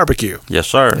going to be barbecue. Yes,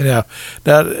 sir.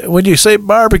 Now, when you say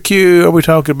barbecue, are we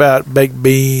talking about baked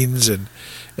beans and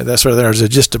that sort of thing, or is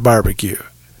it just a barbecue?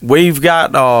 we've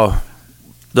got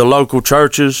the local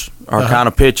churches are kind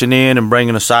of pitching in and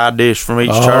bringing a side dish from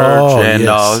each church, and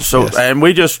and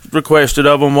we just requested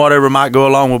of them whatever might go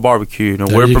along with barbecue.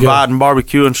 And we're providing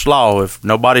barbecue and slaw. If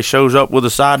nobody shows up with a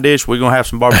side dish, we're gonna have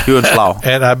some barbecue and slaw.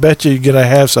 And I bet you're gonna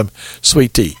have some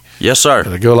sweet tea. Yes, sir.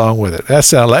 To go along with it. That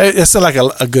sounds like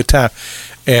a good time.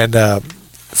 And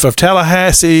from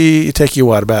Tallahassee, it take you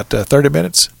what, about 30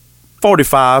 minutes?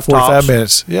 45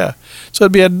 minutes. Yeah. So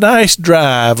it'd be a nice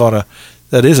drive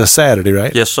that is a Saturday,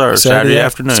 right? Yes, sir. Saturday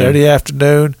afternoon. Saturday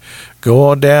afternoon. Go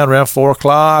on down around 4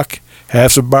 o'clock.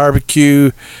 Have some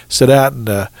barbecue. Sit out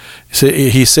and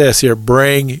he says here,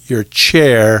 bring your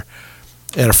chair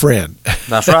and a friend.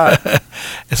 That's right.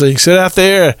 And so you can sit out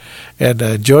there and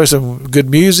enjoy some good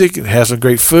music and have some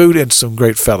great food and some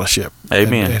great fellowship.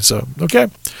 Amen. And so, okay.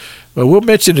 Well, we'll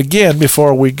mention it again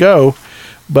before we go,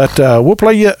 but we'll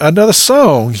play you another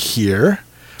song here.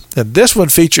 And this one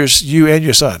features you and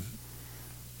your son.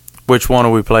 Which one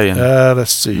are we playing?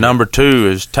 Let's see. Number 2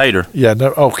 is Tater. Yeah,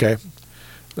 okay.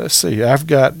 Let's see. I've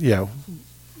got, number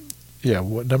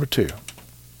 2.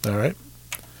 All right.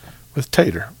 With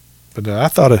Tater. But I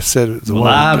thought I said it was the one.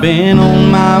 I've been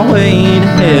on my way to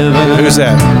heaven. Who's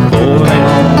that? For a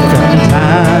long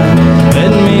time.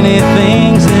 But many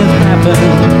things have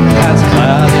happened that's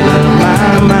clouded up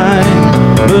my mind.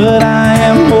 But I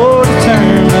am more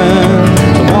determined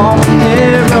to walk the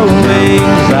narrow way,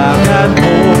 'cause I've got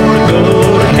more to go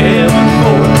to heaven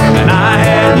for than I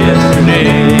had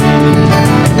yesterday.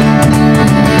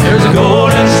 There's a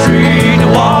golden street to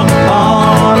walk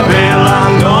upon, a bell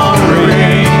I'm gonna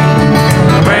ring.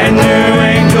 A brand new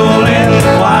angel in the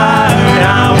choir, and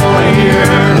I wanna hear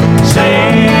her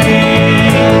sing.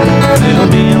 There'll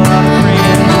be a lot of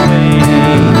friends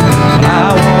waiting when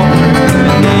I walk through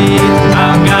the gate.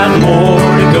 I've got more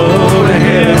to go to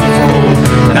heaven for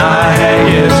than I had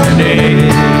yesterday.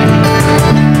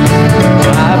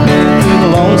 I've been through the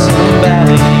lonesome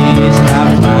valleys, and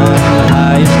I've climbed the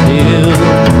highest hill.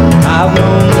 I've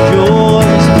known the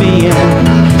joys of being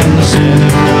in the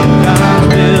center of God's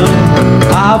will.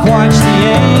 I've watched the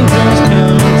angels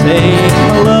come and take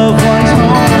my loved ones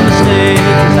home to stay,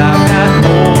 'cause I've got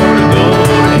more to go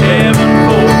to heaven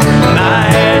for than I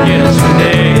had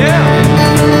yesterday.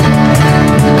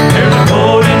 There's a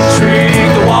golden street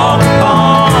to walk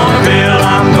upon, a bell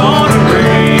I'm gonna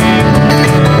ring.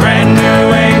 Brand new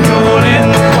angel in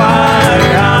the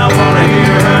choir, I wanna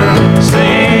hear her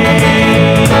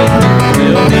sing.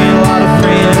 There'll be a lot of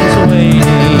friends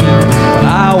waiting when I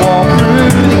walk through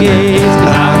the gates,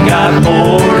 'cause I've got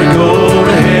more to go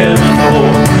to heaven for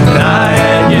than I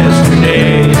had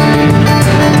yesterday.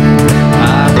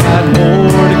 I've got more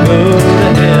to go to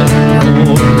heaven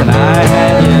for than I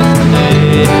had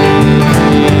yesterday.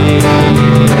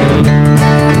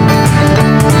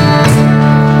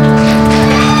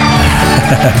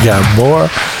 I got more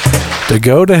to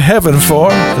go to heaven for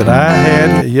than I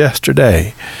had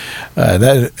yesterday.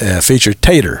 That featured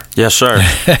Tater. Yes, sir.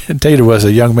 Tater was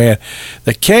a young man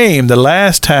that came the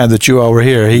last time that you all were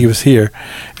here. He was here,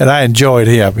 and I enjoyed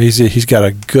him. He's got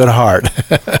a good heart,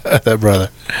 that brother.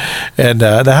 And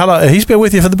now how long? He's been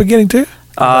with you from the beginning too?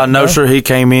 No, sir. He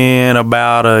came in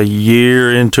about a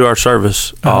year into our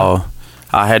service.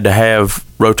 I had to have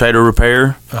rotator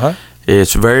repair.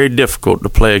 It's very difficult to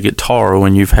play a guitar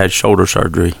when you've had shoulder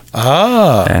surgery.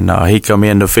 And he come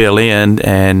in to fill in,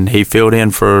 and he filled in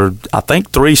for, I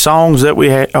think, 3 songs that we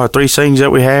had, or 3 sings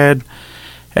that we had.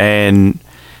 And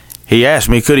he asked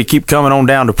me, could he keep coming on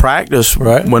down to practice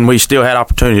when we still had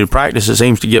opportunity to practice. It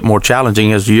seems to get more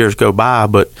challenging as the years go by,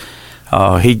 but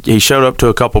he showed up to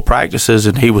a couple practices,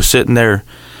 and he was sitting there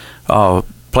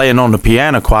playing on the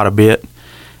piano quite a bit,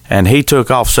 and he took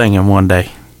off singing one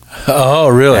day. Oh,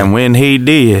 really? And when he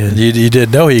did, you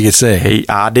didn't know he could sing.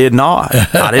 I did not.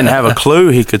 I didn't have a clue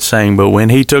he could sing. But when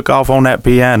he took off on that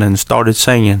piano and started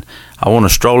singing, "I Want to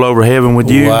Stroll Over Heaven with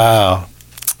You," wow!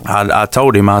 I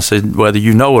told him, I said, whether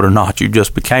you know it or not, you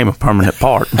just became a permanent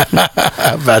part.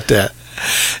 How about that?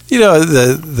 You know,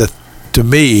 to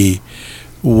me,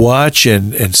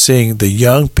 watching and seeing the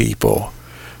young people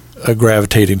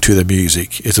gravitating to the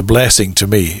music, it's a blessing to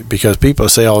me, because people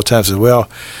say all the time, say, well,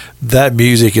 that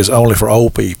music is only for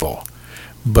old people.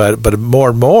 But more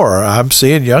and more, I'm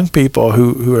seeing young people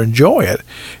who enjoy it.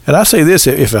 And I say this,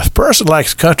 if a person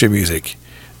likes country music,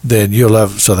 then you'll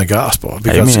love Southern Gospel,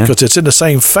 because it's in the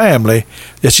same family,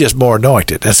 it's just more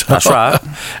anointed. That's right.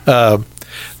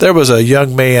 There was a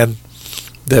young man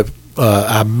that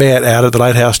I met out of the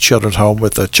Lighthouse Children's Home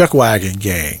with the Chuck Wagon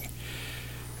Gang.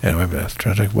 And I'm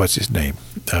trying to think what's his name.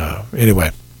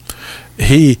 Anyway,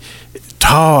 he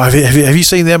tall. Have you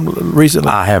seen them recently?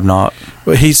 I have not.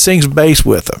 Well, he sings bass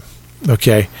with them.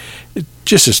 Okay,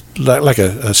 just as like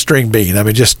a string bean. I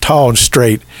mean, just tall and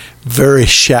straight, very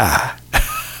shy.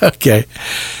 Okay,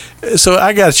 so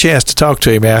I got a chance to talk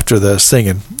to him after the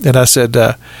singing, and I said,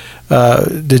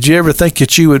 did you ever think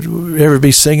that you would ever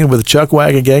be singing with the Chuck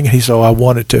Wagon Gang? And he said, oh, I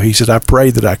wanted to. He said, I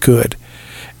prayed that I could.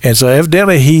 And so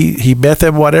evidently he met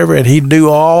them, whatever, and he knew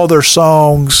all their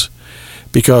songs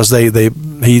because he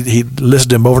listened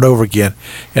to them over and over again,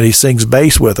 and he sings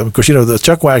bass with them. Because, the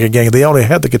Chuck Wagon Gang, they only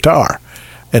had the guitar,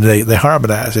 and they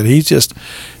harmonize, and he just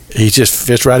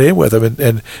fits right in with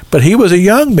them. But he was a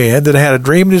young man that had a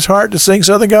dream in his heart to sing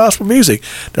Southern gospel music.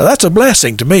 Now, that's a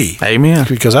blessing to me. Amen.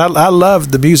 Because I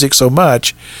love the music so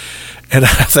much. And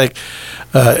I think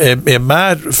in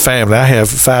my family, I have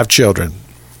 5 children,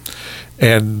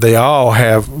 and they all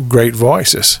have great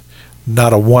voices.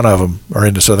 Not a one of them are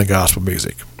into Southern gospel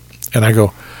music. And I go,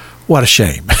 what a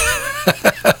shame.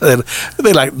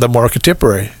 They like the more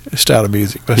contemporary style of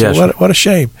music. But I said, what a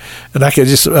shame. And I could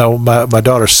just, my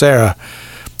daughter Sarah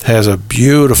has a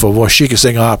beautiful voice. She can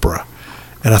sing opera.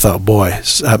 And I thought, boy,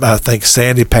 I think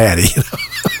Sandy Patty,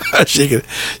 she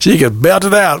could belt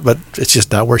it out, but it's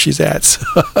just not where she's at.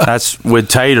 So. That's with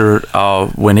Tater,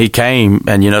 when he came,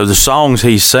 and the songs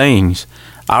he sings,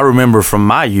 I remember from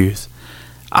my youth.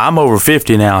 I'm over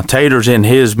 50 now. Tater's in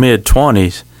his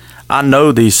mid-20s. I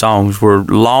know these songs were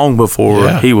long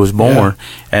before he was born.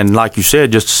 Yeah. And like you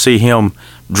said, just to see him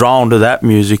drawn to that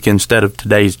music instead of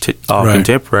today's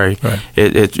contemporary,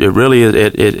 it really is,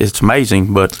 it's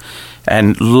amazing.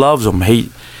 And loves them.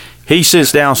 He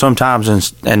sits down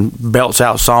sometimes and belts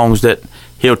out songs that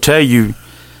he'll tell you,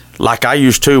 like I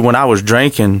used to when I was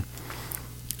drinking,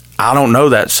 I don't know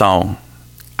that song.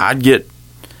 I'd get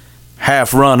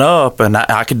half run up and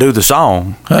I could do the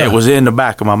song. It was in the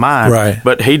back of my mind. Right.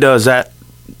 But he does that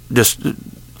just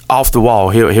off the wall.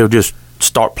 He'll just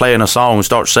start playing a song and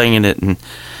start singing it, and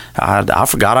I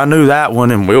forgot I knew that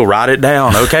one, and we'll write it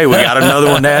down. Okay, we got another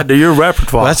one to add to your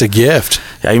repertoire. Well, that's a gift.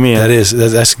 Amen.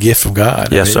 That's a gift from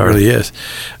God. Yes, sir. It really is.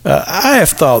 I have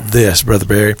thought this, Brother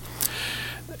Barry.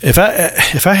 If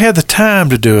I had the time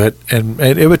to do it, and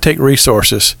it would take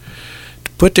resources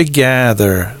to put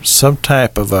together some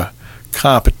type of a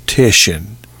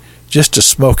competition just to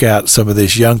smoke out some of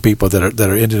these young people that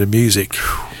are into the music,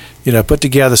 put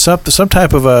together some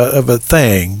type of a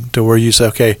thing to where you say,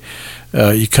 okay,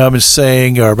 you come and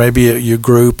sing, or maybe your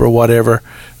group or whatever,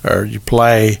 or you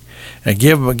play, and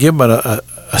give them a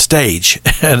stage,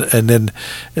 and then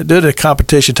do it in a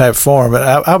competition type form.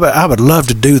 I would love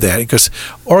to do that, because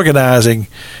organizing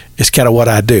is kind of what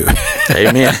I do.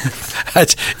 Amen.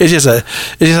 It's just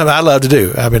something I love to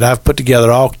do. I mean, I've put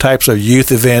together all types of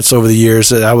youth events over the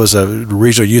years. I was a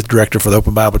regional youth director for the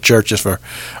Open Bible Churches for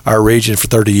our region for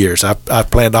 30 years. I've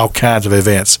planned all kinds of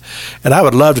events, and I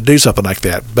would love to do something like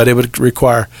that, but it would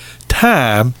require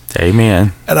time.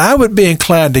 Amen. And I would be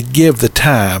inclined to give the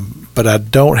time, but I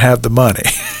don't have the money.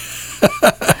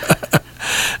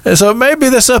 And so maybe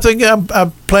there's something,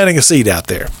 I'm planting a seed out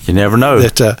there. You never know.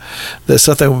 There's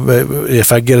something,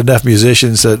 if I get enough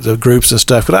musicians, the groups and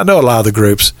stuff, because I know a lot of the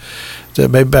groups, that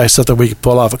maybe that's something we could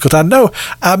pull off. Because I know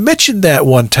I mentioned that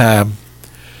one time,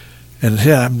 and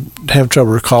I'm having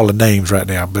trouble recalling names right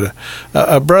now, but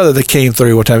a brother that came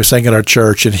through one time, he sang at our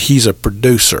church, and he's a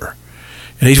producer.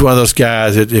 And he's one of those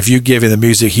guys that if you give him the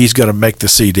music, he's going to make the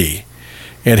CD.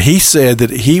 And he said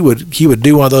that he would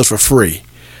do one of those for free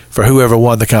for whoever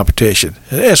won the competition.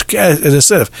 It's an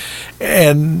incentive.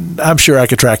 And I'm sure I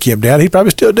could track him down. He'd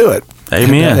probably still do it.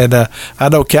 Amen. And I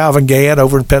know Calvin Gann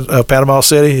over in Panama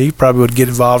City, he probably would get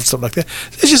involved in something like that.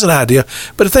 It's just an idea.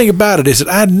 But the thing about it is that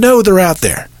I know they're out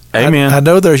there. Amen. I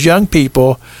know there's young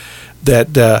people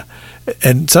that,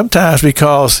 and sometimes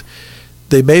because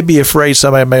they may be afraid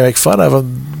somebody may make fun of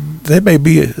them, they may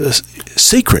be a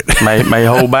secret. May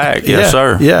hold back. Yes,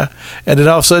 sir. Yeah. And then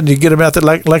all of a sudden you get them out there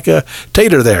like a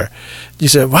Tater there. You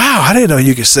say, wow, I didn't know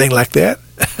you could sing like that.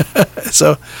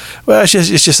 So, well, it's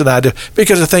just an idea.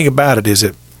 Because the thing about it is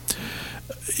that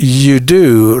you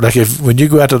do, like when you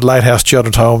go out to the Lighthouse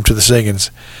Children's Home to the singings,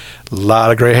 a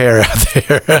lot of gray hair out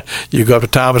there. You go up to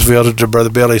Thomasville to Brother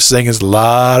Billy singing, a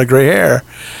lot of gray hair.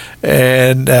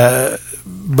 And,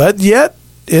 but yet,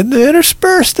 in the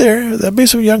interspersed there'll be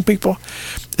some young people.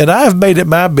 And I've made it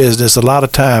my business a lot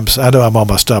of times. I know I'm on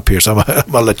my stump here, so I'm going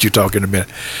to let you talk in a minute.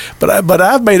 But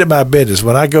I've made it my business.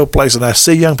 When I go places and I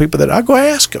see young people, that I go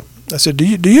ask them. I said, do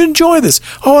you enjoy this?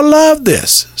 Oh, I love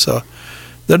this. So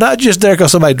they're not just there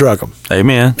because somebody drug them.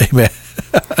 Amen. Amen.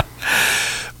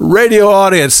 Radio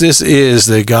audience, this is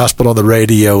the Gospel on the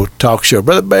Radio talk show.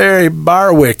 Brother Barry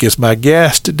Barwick is my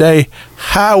guest today.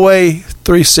 Highway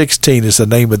 316 is the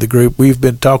name of the group. We've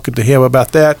been talking to him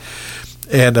about that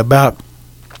and about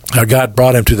how God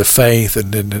brought him to the faith,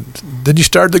 and then you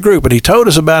started the group. And he told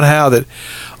us about how that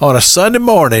on a Sunday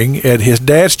morning at his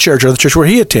dad's church, or the church where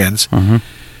he attends, a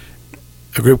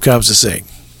group comes to sing.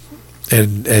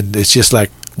 And it's just like,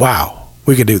 wow,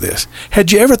 we can do this.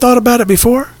 Had you ever thought about it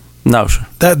before? No, sir.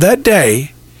 That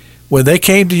day when they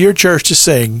came to your church to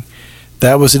sing,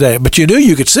 that was the day. But you knew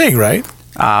you could sing, right?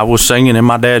 I was singing in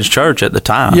my dad's church at the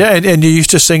time. Yeah, and you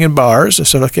used to sing in bars and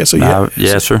stuff like that. So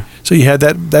yes, sir. So you had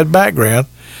that background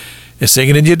and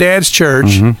singing in your dad's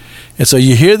church. And so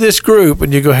you hear this group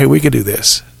and you go, hey, we can do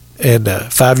this. And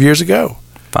 5 years ago.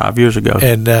 5 years ago.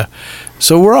 And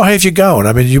so where all have you gone?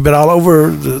 I mean, you've been all over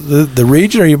the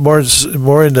region. Are you more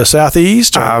in the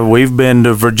southeast? We've been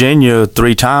to Virginia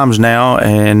 3 times now,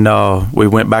 and we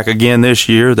went back again this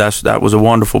year. That was a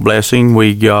wonderful blessing.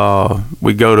 We go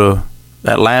to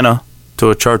Atlanta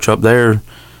to a church up there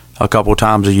a couple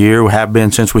times a year. We have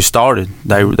been since we started.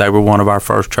 They were one of our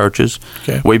first churches.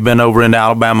 Okay. We've been over into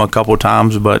Alabama a couple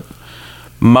times, but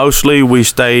mostly we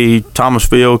stay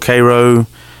Thomasville, Cairo,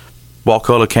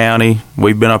 Wakulla County.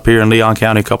 We've been up here in Leon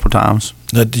County a couple times.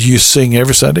 Now, do you sing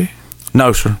every Sunday?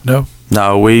 No, sir. No?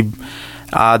 No,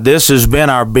 this has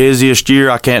been our busiest year.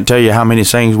 I can't tell you how many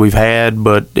sings we've had,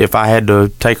 but if I had to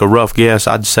take a rough guess,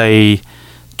 I'd say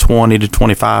 20 to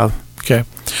 25. Okay.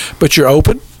 But you're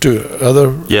open to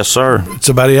other... Yes, sir.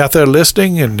 Somebody out there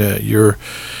listening, and you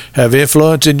have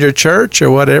influence in your church or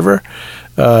whatever,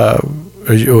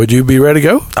 would you be ready to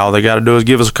go? All they got to do is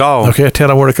give us a call. Okay, tell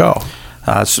them where to call.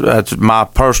 That's my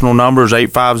personal number is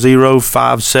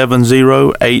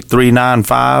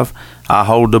 850-570-8395. I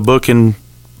hold the booking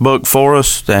book for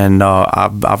us, and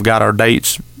I've got our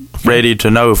dates ready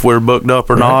to know if we're booked up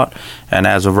or not. And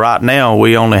as of right now,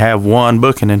 we only have one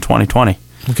booking in 2020.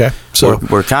 Okay, so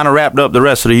we're kind of wrapped up the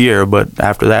rest of the year, but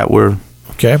after that, we're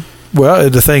okay. Well,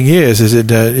 the thing is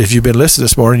that if you've been listening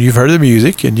this morning, you've heard the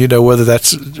music, and you know whether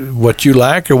that's what you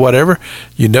like or whatever.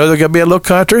 You know they're going to be a little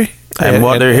country. And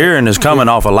what they're hearing is coming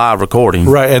off a live recording.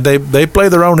 Right, and they play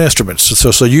their own instruments.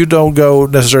 So you don't go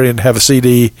necessarily and have a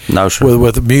CD no, sir.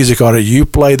 with music on it. You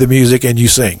play the music and you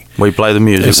sing. We play the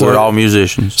music. So, we're all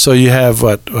musicians. So you have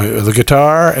the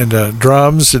guitar and the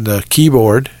drums and the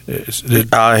keyboard.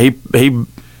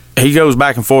 He goes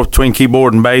back and forth between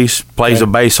keyboard and bass, plays the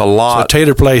bass a lot. So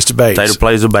Tater plays the bass. Tater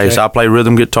plays the bass. Okay. I play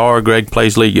rhythm guitar, Greg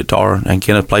plays lead guitar, and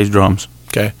Kenneth plays drums.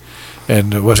 Okay.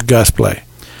 And what's Gus play?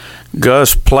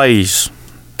 Gus plays.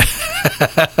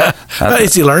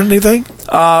 Is he learning anything?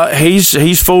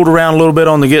 He's fooled around a little bit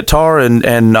on the guitar,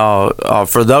 and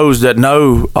for those that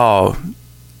know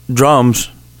drums,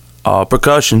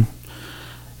 percussion,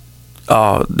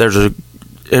 there's an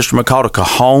instrument called a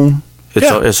cajon.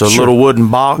 It's a little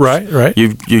wooden box. Right.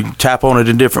 You tap on it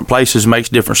in different places, makes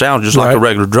different sounds, just like a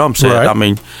regular drum set. Right. I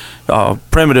mean,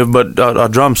 primitive, but a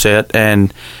drum set.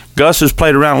 And Gus has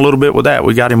played around a little bit with that.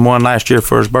 We got him one last year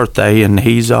for his birthday, and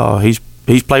he's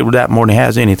played with that more than he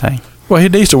has anything. Well, he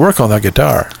needs to work on that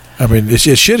guitar. I mean, it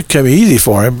should come easy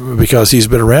for him because he's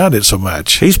been around it so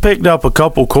much. He's picked up a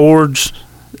couple chords.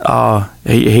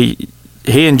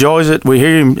 He enjoys it. We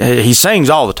hear him. He sings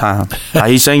all the time.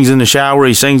 He sings in the shower.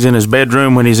 He sings in his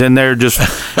bedroom when he's in there.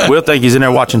 We'll think he's in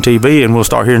there watching TV, and we'll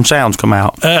start hearing sounds come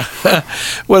out.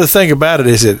 Well, the thing about it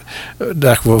is that,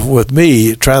 like with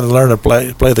me trying to learn to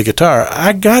play the guitar,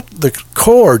 I got the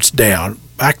chords down.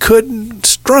 I couldn't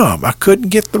strum. I couldn't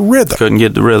get the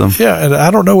rhythm. Yeah, and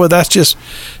I don't know whether that's just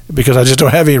because I just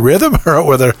don't have any rhythm or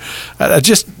whether I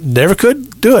just never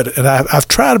could do it. And I've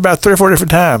tried about 3 or 4 different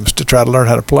times to try to learn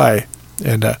how to play.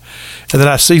 And then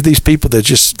I see these people that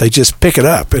they just pick it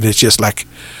up, and it's just like,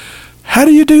 how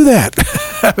do you do that?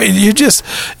 I mean, it just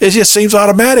seems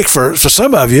automatic for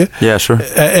some of you. Yeah, sure.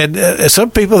 And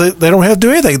some people they don't have to do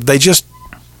anything; they just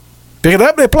pick it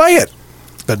up and they play it.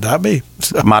 But not me.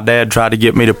 So. My dad tried to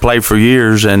get me to play for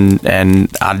years, and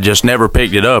I just never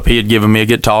picked it up. He had given me a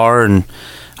guitar and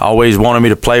always wanted me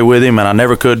to play with him, and I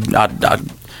never could. I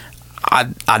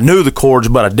knew the chords,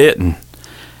 but I didn't.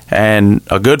 And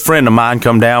a good friend of mine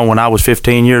come down when I was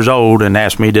 15 years old and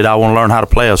asked me, did I want to learn how to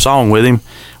play a song with him?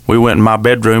 We went in my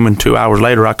bedroom, and 2 hours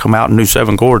later, I come out and knew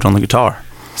 7 chords on the guitar.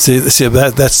 See,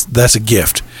 that's a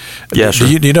gift. Yes,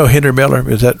 sir. Do you know Henry Miller?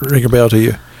 Does that ring a bell to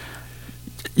you?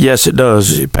 Yes, it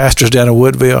does. He pastors down in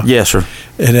Woodville. Yes, sir.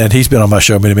 And he's been on my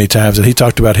show many, many times, and he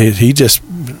talked about he just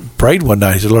prayed one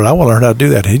night. He said, Lord, I want to learn how to do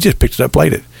that. And he just picked it up,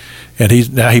 played it.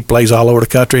 and now he plays all over the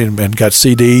country and got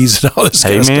CDs and all this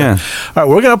kind of Amen. stuff. All right,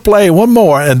 we're going to play one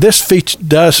more, and this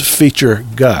does feature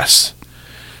Gus.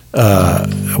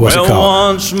 What's it called?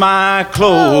 Once my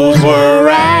clothes were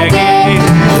ragged.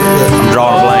 I'm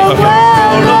drawing a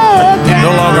blank.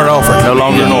 No longer an orphan. No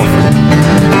longer an orphan.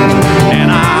 And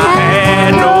I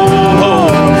had no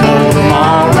hope for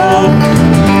tomorrow,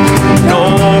 no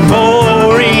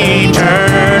for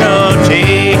eternity.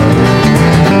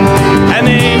 And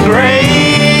then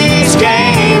grace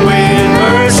came with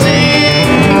mercy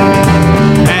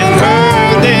and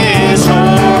heard this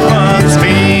orphan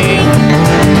speak.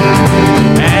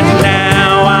 And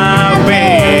now I've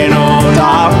been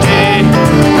adopted.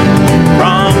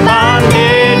 From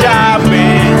bondage I've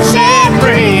been set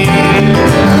free.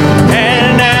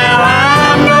 And now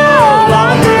I'm no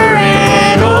longer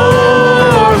an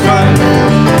orphan.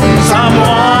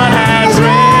 Someone has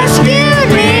rescued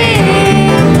me.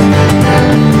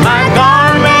 My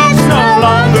garments no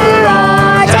longer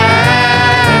are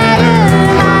tattered.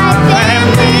 My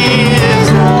family is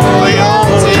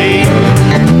royalty.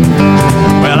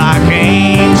 Well, I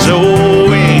came so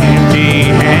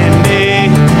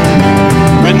empty-handed,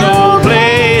 with no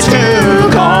place to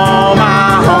call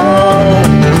my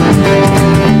home,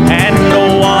 and no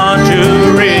one to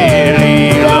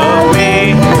really love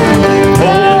me.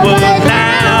 Oh, but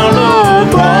now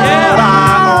look what I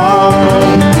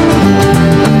own.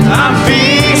 I'm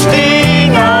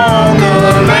feasting on the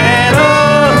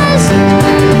mannas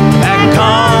that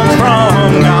come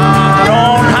from God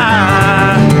on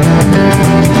high.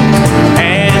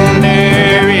 And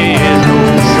there is no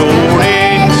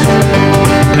shortage,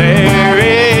 there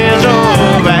is a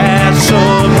vast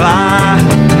supply.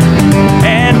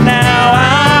 And now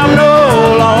I'm no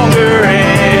longer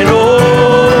an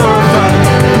orphan.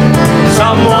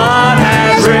 Someone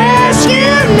has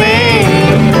rescued me.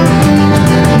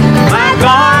 My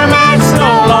garments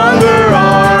no longer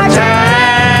are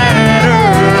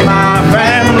tattered. My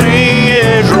family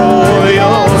is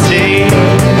royalty.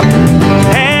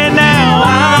 And now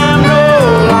I'm no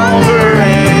longer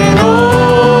an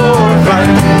orphan.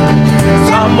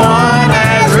 Someone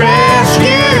has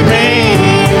rescued me.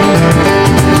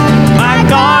 My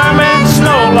garments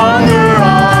no longer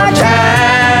are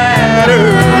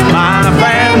tattered. My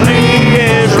family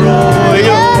is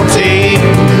royalty.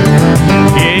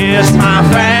 Yes, my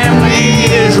family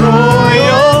is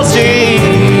royalty.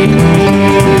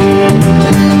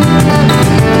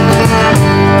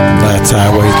 That's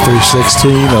Highway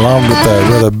 316, along with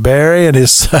Brother Barry and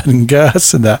his son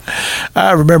Gus. And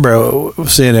I remember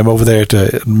seeing him over there at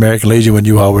the American Legion when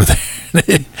you all were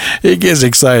there. He gets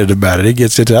excited about it. He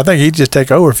gets into. I think he'd just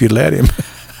take over if you let him.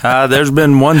 There's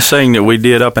been one thing that we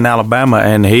did up in Alabama,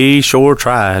 and he sure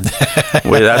tried.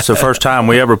 That's the first time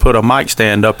we ever put a mic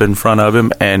stand up in front of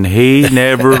him, and he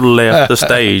never left the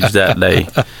stage that day.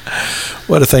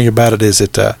 Well, the thing about it is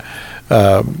that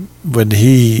when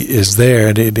he is there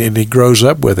and he grows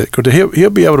up with it, 'cause he'll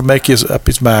be able to make up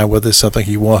his mind whether it's something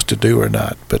he wants to do or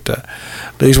not. But at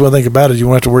least one thing about it, you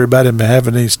won't have to worry about him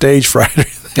having any stage fright or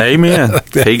anything. Amen.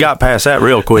 like that. He got past that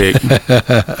real quick.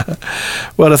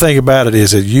 Well, the thing about it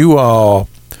is that you all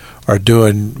are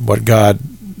doing what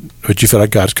you feel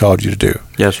like God's called you to do.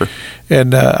 Yes, sir.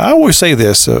 And I always say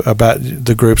this about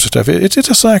the groups and stuff. It's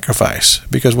a sacrifice,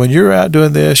 because when you're out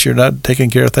doing this, you're not taking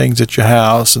care of things at your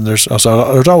house, and there's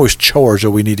always chores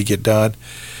that we need to get done.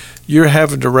 You're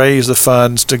having to raise the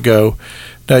funds to go.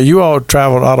 Now, you all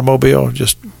travel in automobile,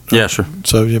 Yes, sir.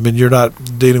 so I mean you're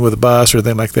not dealing with a bus or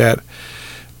anything like that.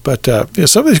 But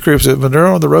some of these groups, when they're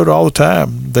on the road all the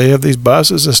time, they have these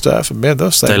buses and stuff, and man,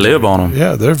 those things They live on them.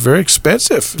 Yeah, they're very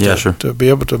expensive. Yes, sir. To be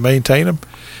able to maintain them,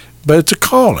 but it's a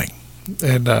calling,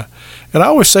 and I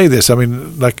always say this. I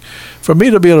mean, like for me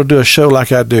to be able to do a show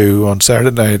like I do on Saturday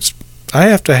nights, I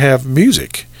have to have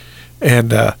music,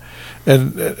 and I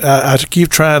keep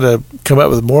trying to come up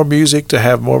with more music to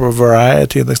have more of a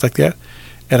variety and things like that.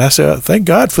 And I say, thank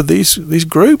God for these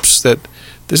groups that.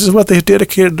 This is what they've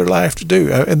dedicated their life to do.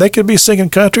 And they could be singing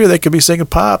country, they could be singing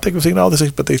pop, they could be singing all these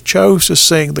things, but they chose to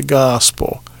sing the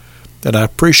gospel. And I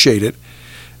appreciate it.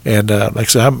 And like I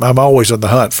said, I'm always on the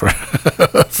hunt for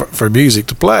for music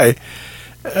to play.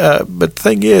 But the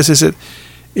thing is that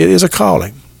it is a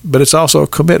calling, but it's also a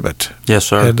commitment. Yes,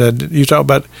 sir. And you talk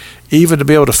about even to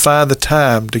be able to find the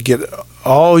time to get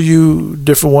all you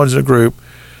different ones in a group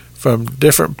from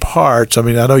different parts. I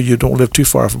mean, I know you don't live too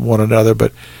far from one another,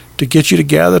 but to get you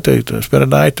together to spend a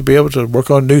night to be able to work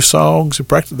on new songs and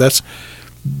practice,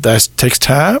 that takes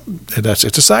time, and it's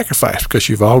a sacrifice, because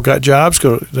you've all got jobs.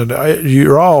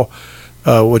 You're all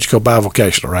what you call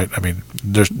bivocational, right? I mean,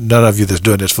 there's none of you that's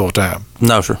doing this full time.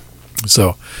 No, sir.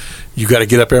 So you got to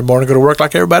get up every morning and go to work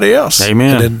like everybody else.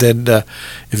 Amen. And then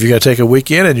if you got to take a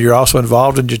weekend and you're also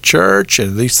involved in your church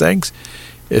and these things,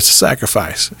 it's a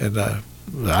sacrifice. And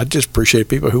I just appreciate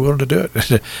people who are willing to do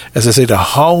it. As I say, to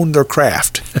hone their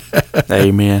craft.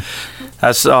 Amen.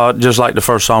 That's just like the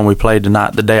first song we played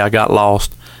tonight, The Day I Got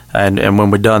Lost. And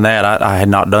when we done that, I had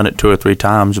not done it 2 or 3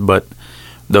 times, but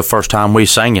the first time we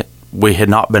sang it, we had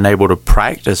not been able to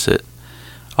practice it.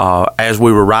 As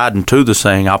we were riding to the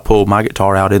sing, I pulled my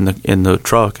guitar out in the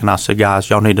truck, and I said, guys,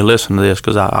 y'all need to listen to this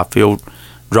because I feel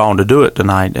drawn to do it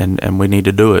tonight, and we need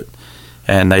to do it.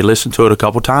 And they listened to it a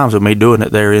couple times of me doing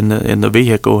it there in the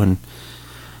vehicle, and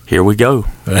here we go.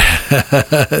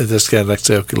 That's kind of like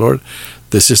say, okay, Lord,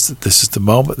 this is the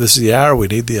moment, this is the hour. We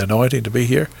need the anointing to be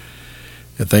here,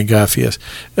 and thank God for yes.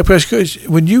 Because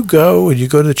when you go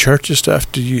to the church and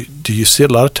stuff, do you see a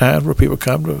lot of times where people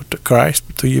come to Christ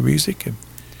through your music? And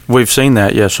we've seen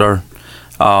that, yes, sir.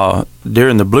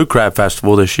 During the Blue Crab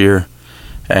Festival this year,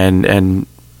 and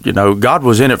you know, God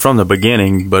was in it from the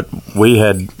beginning, but we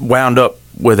had wound up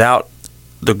without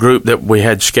the group that we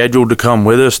had scheduled to come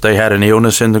with us. They had an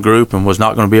illness in the group and was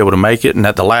not going to be able to make it, and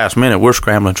at the last minute, we're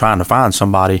scrambling trying to find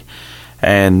somebody.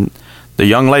 And the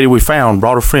young lady we found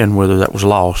brought a friend with her that was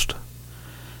lost.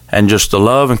 And just the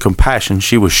love and compassion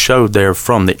she was showed there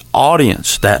from the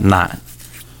audience that night.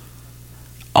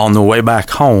 On the way back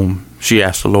home, she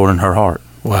asked the Lord in her heart.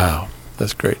 Wow,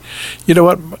 that's great. You know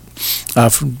what?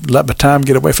 I've let my time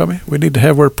get away from me. We need to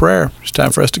have a word of prayer. It's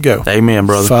time for us to go. Amen,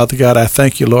 brother. Father God, I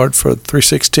thank you, Lord, for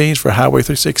 316s, for Highway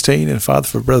 316, and Father,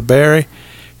 for Brother Barry,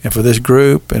 and for this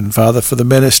group, and Father, for the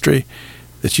ministry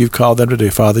that you've called them to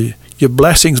do. Father, your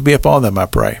blessings be upon them, I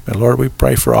pray. And Lord, we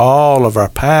pray for all of our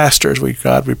pastors.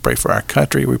 God, we pray for our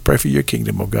country. We pray for your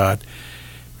kingdom, oh God.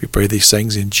 We pray these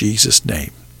things in Jesus'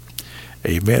 name.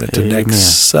 Amen. Until next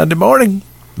Sunday morning,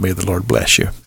 may the Lord bless you.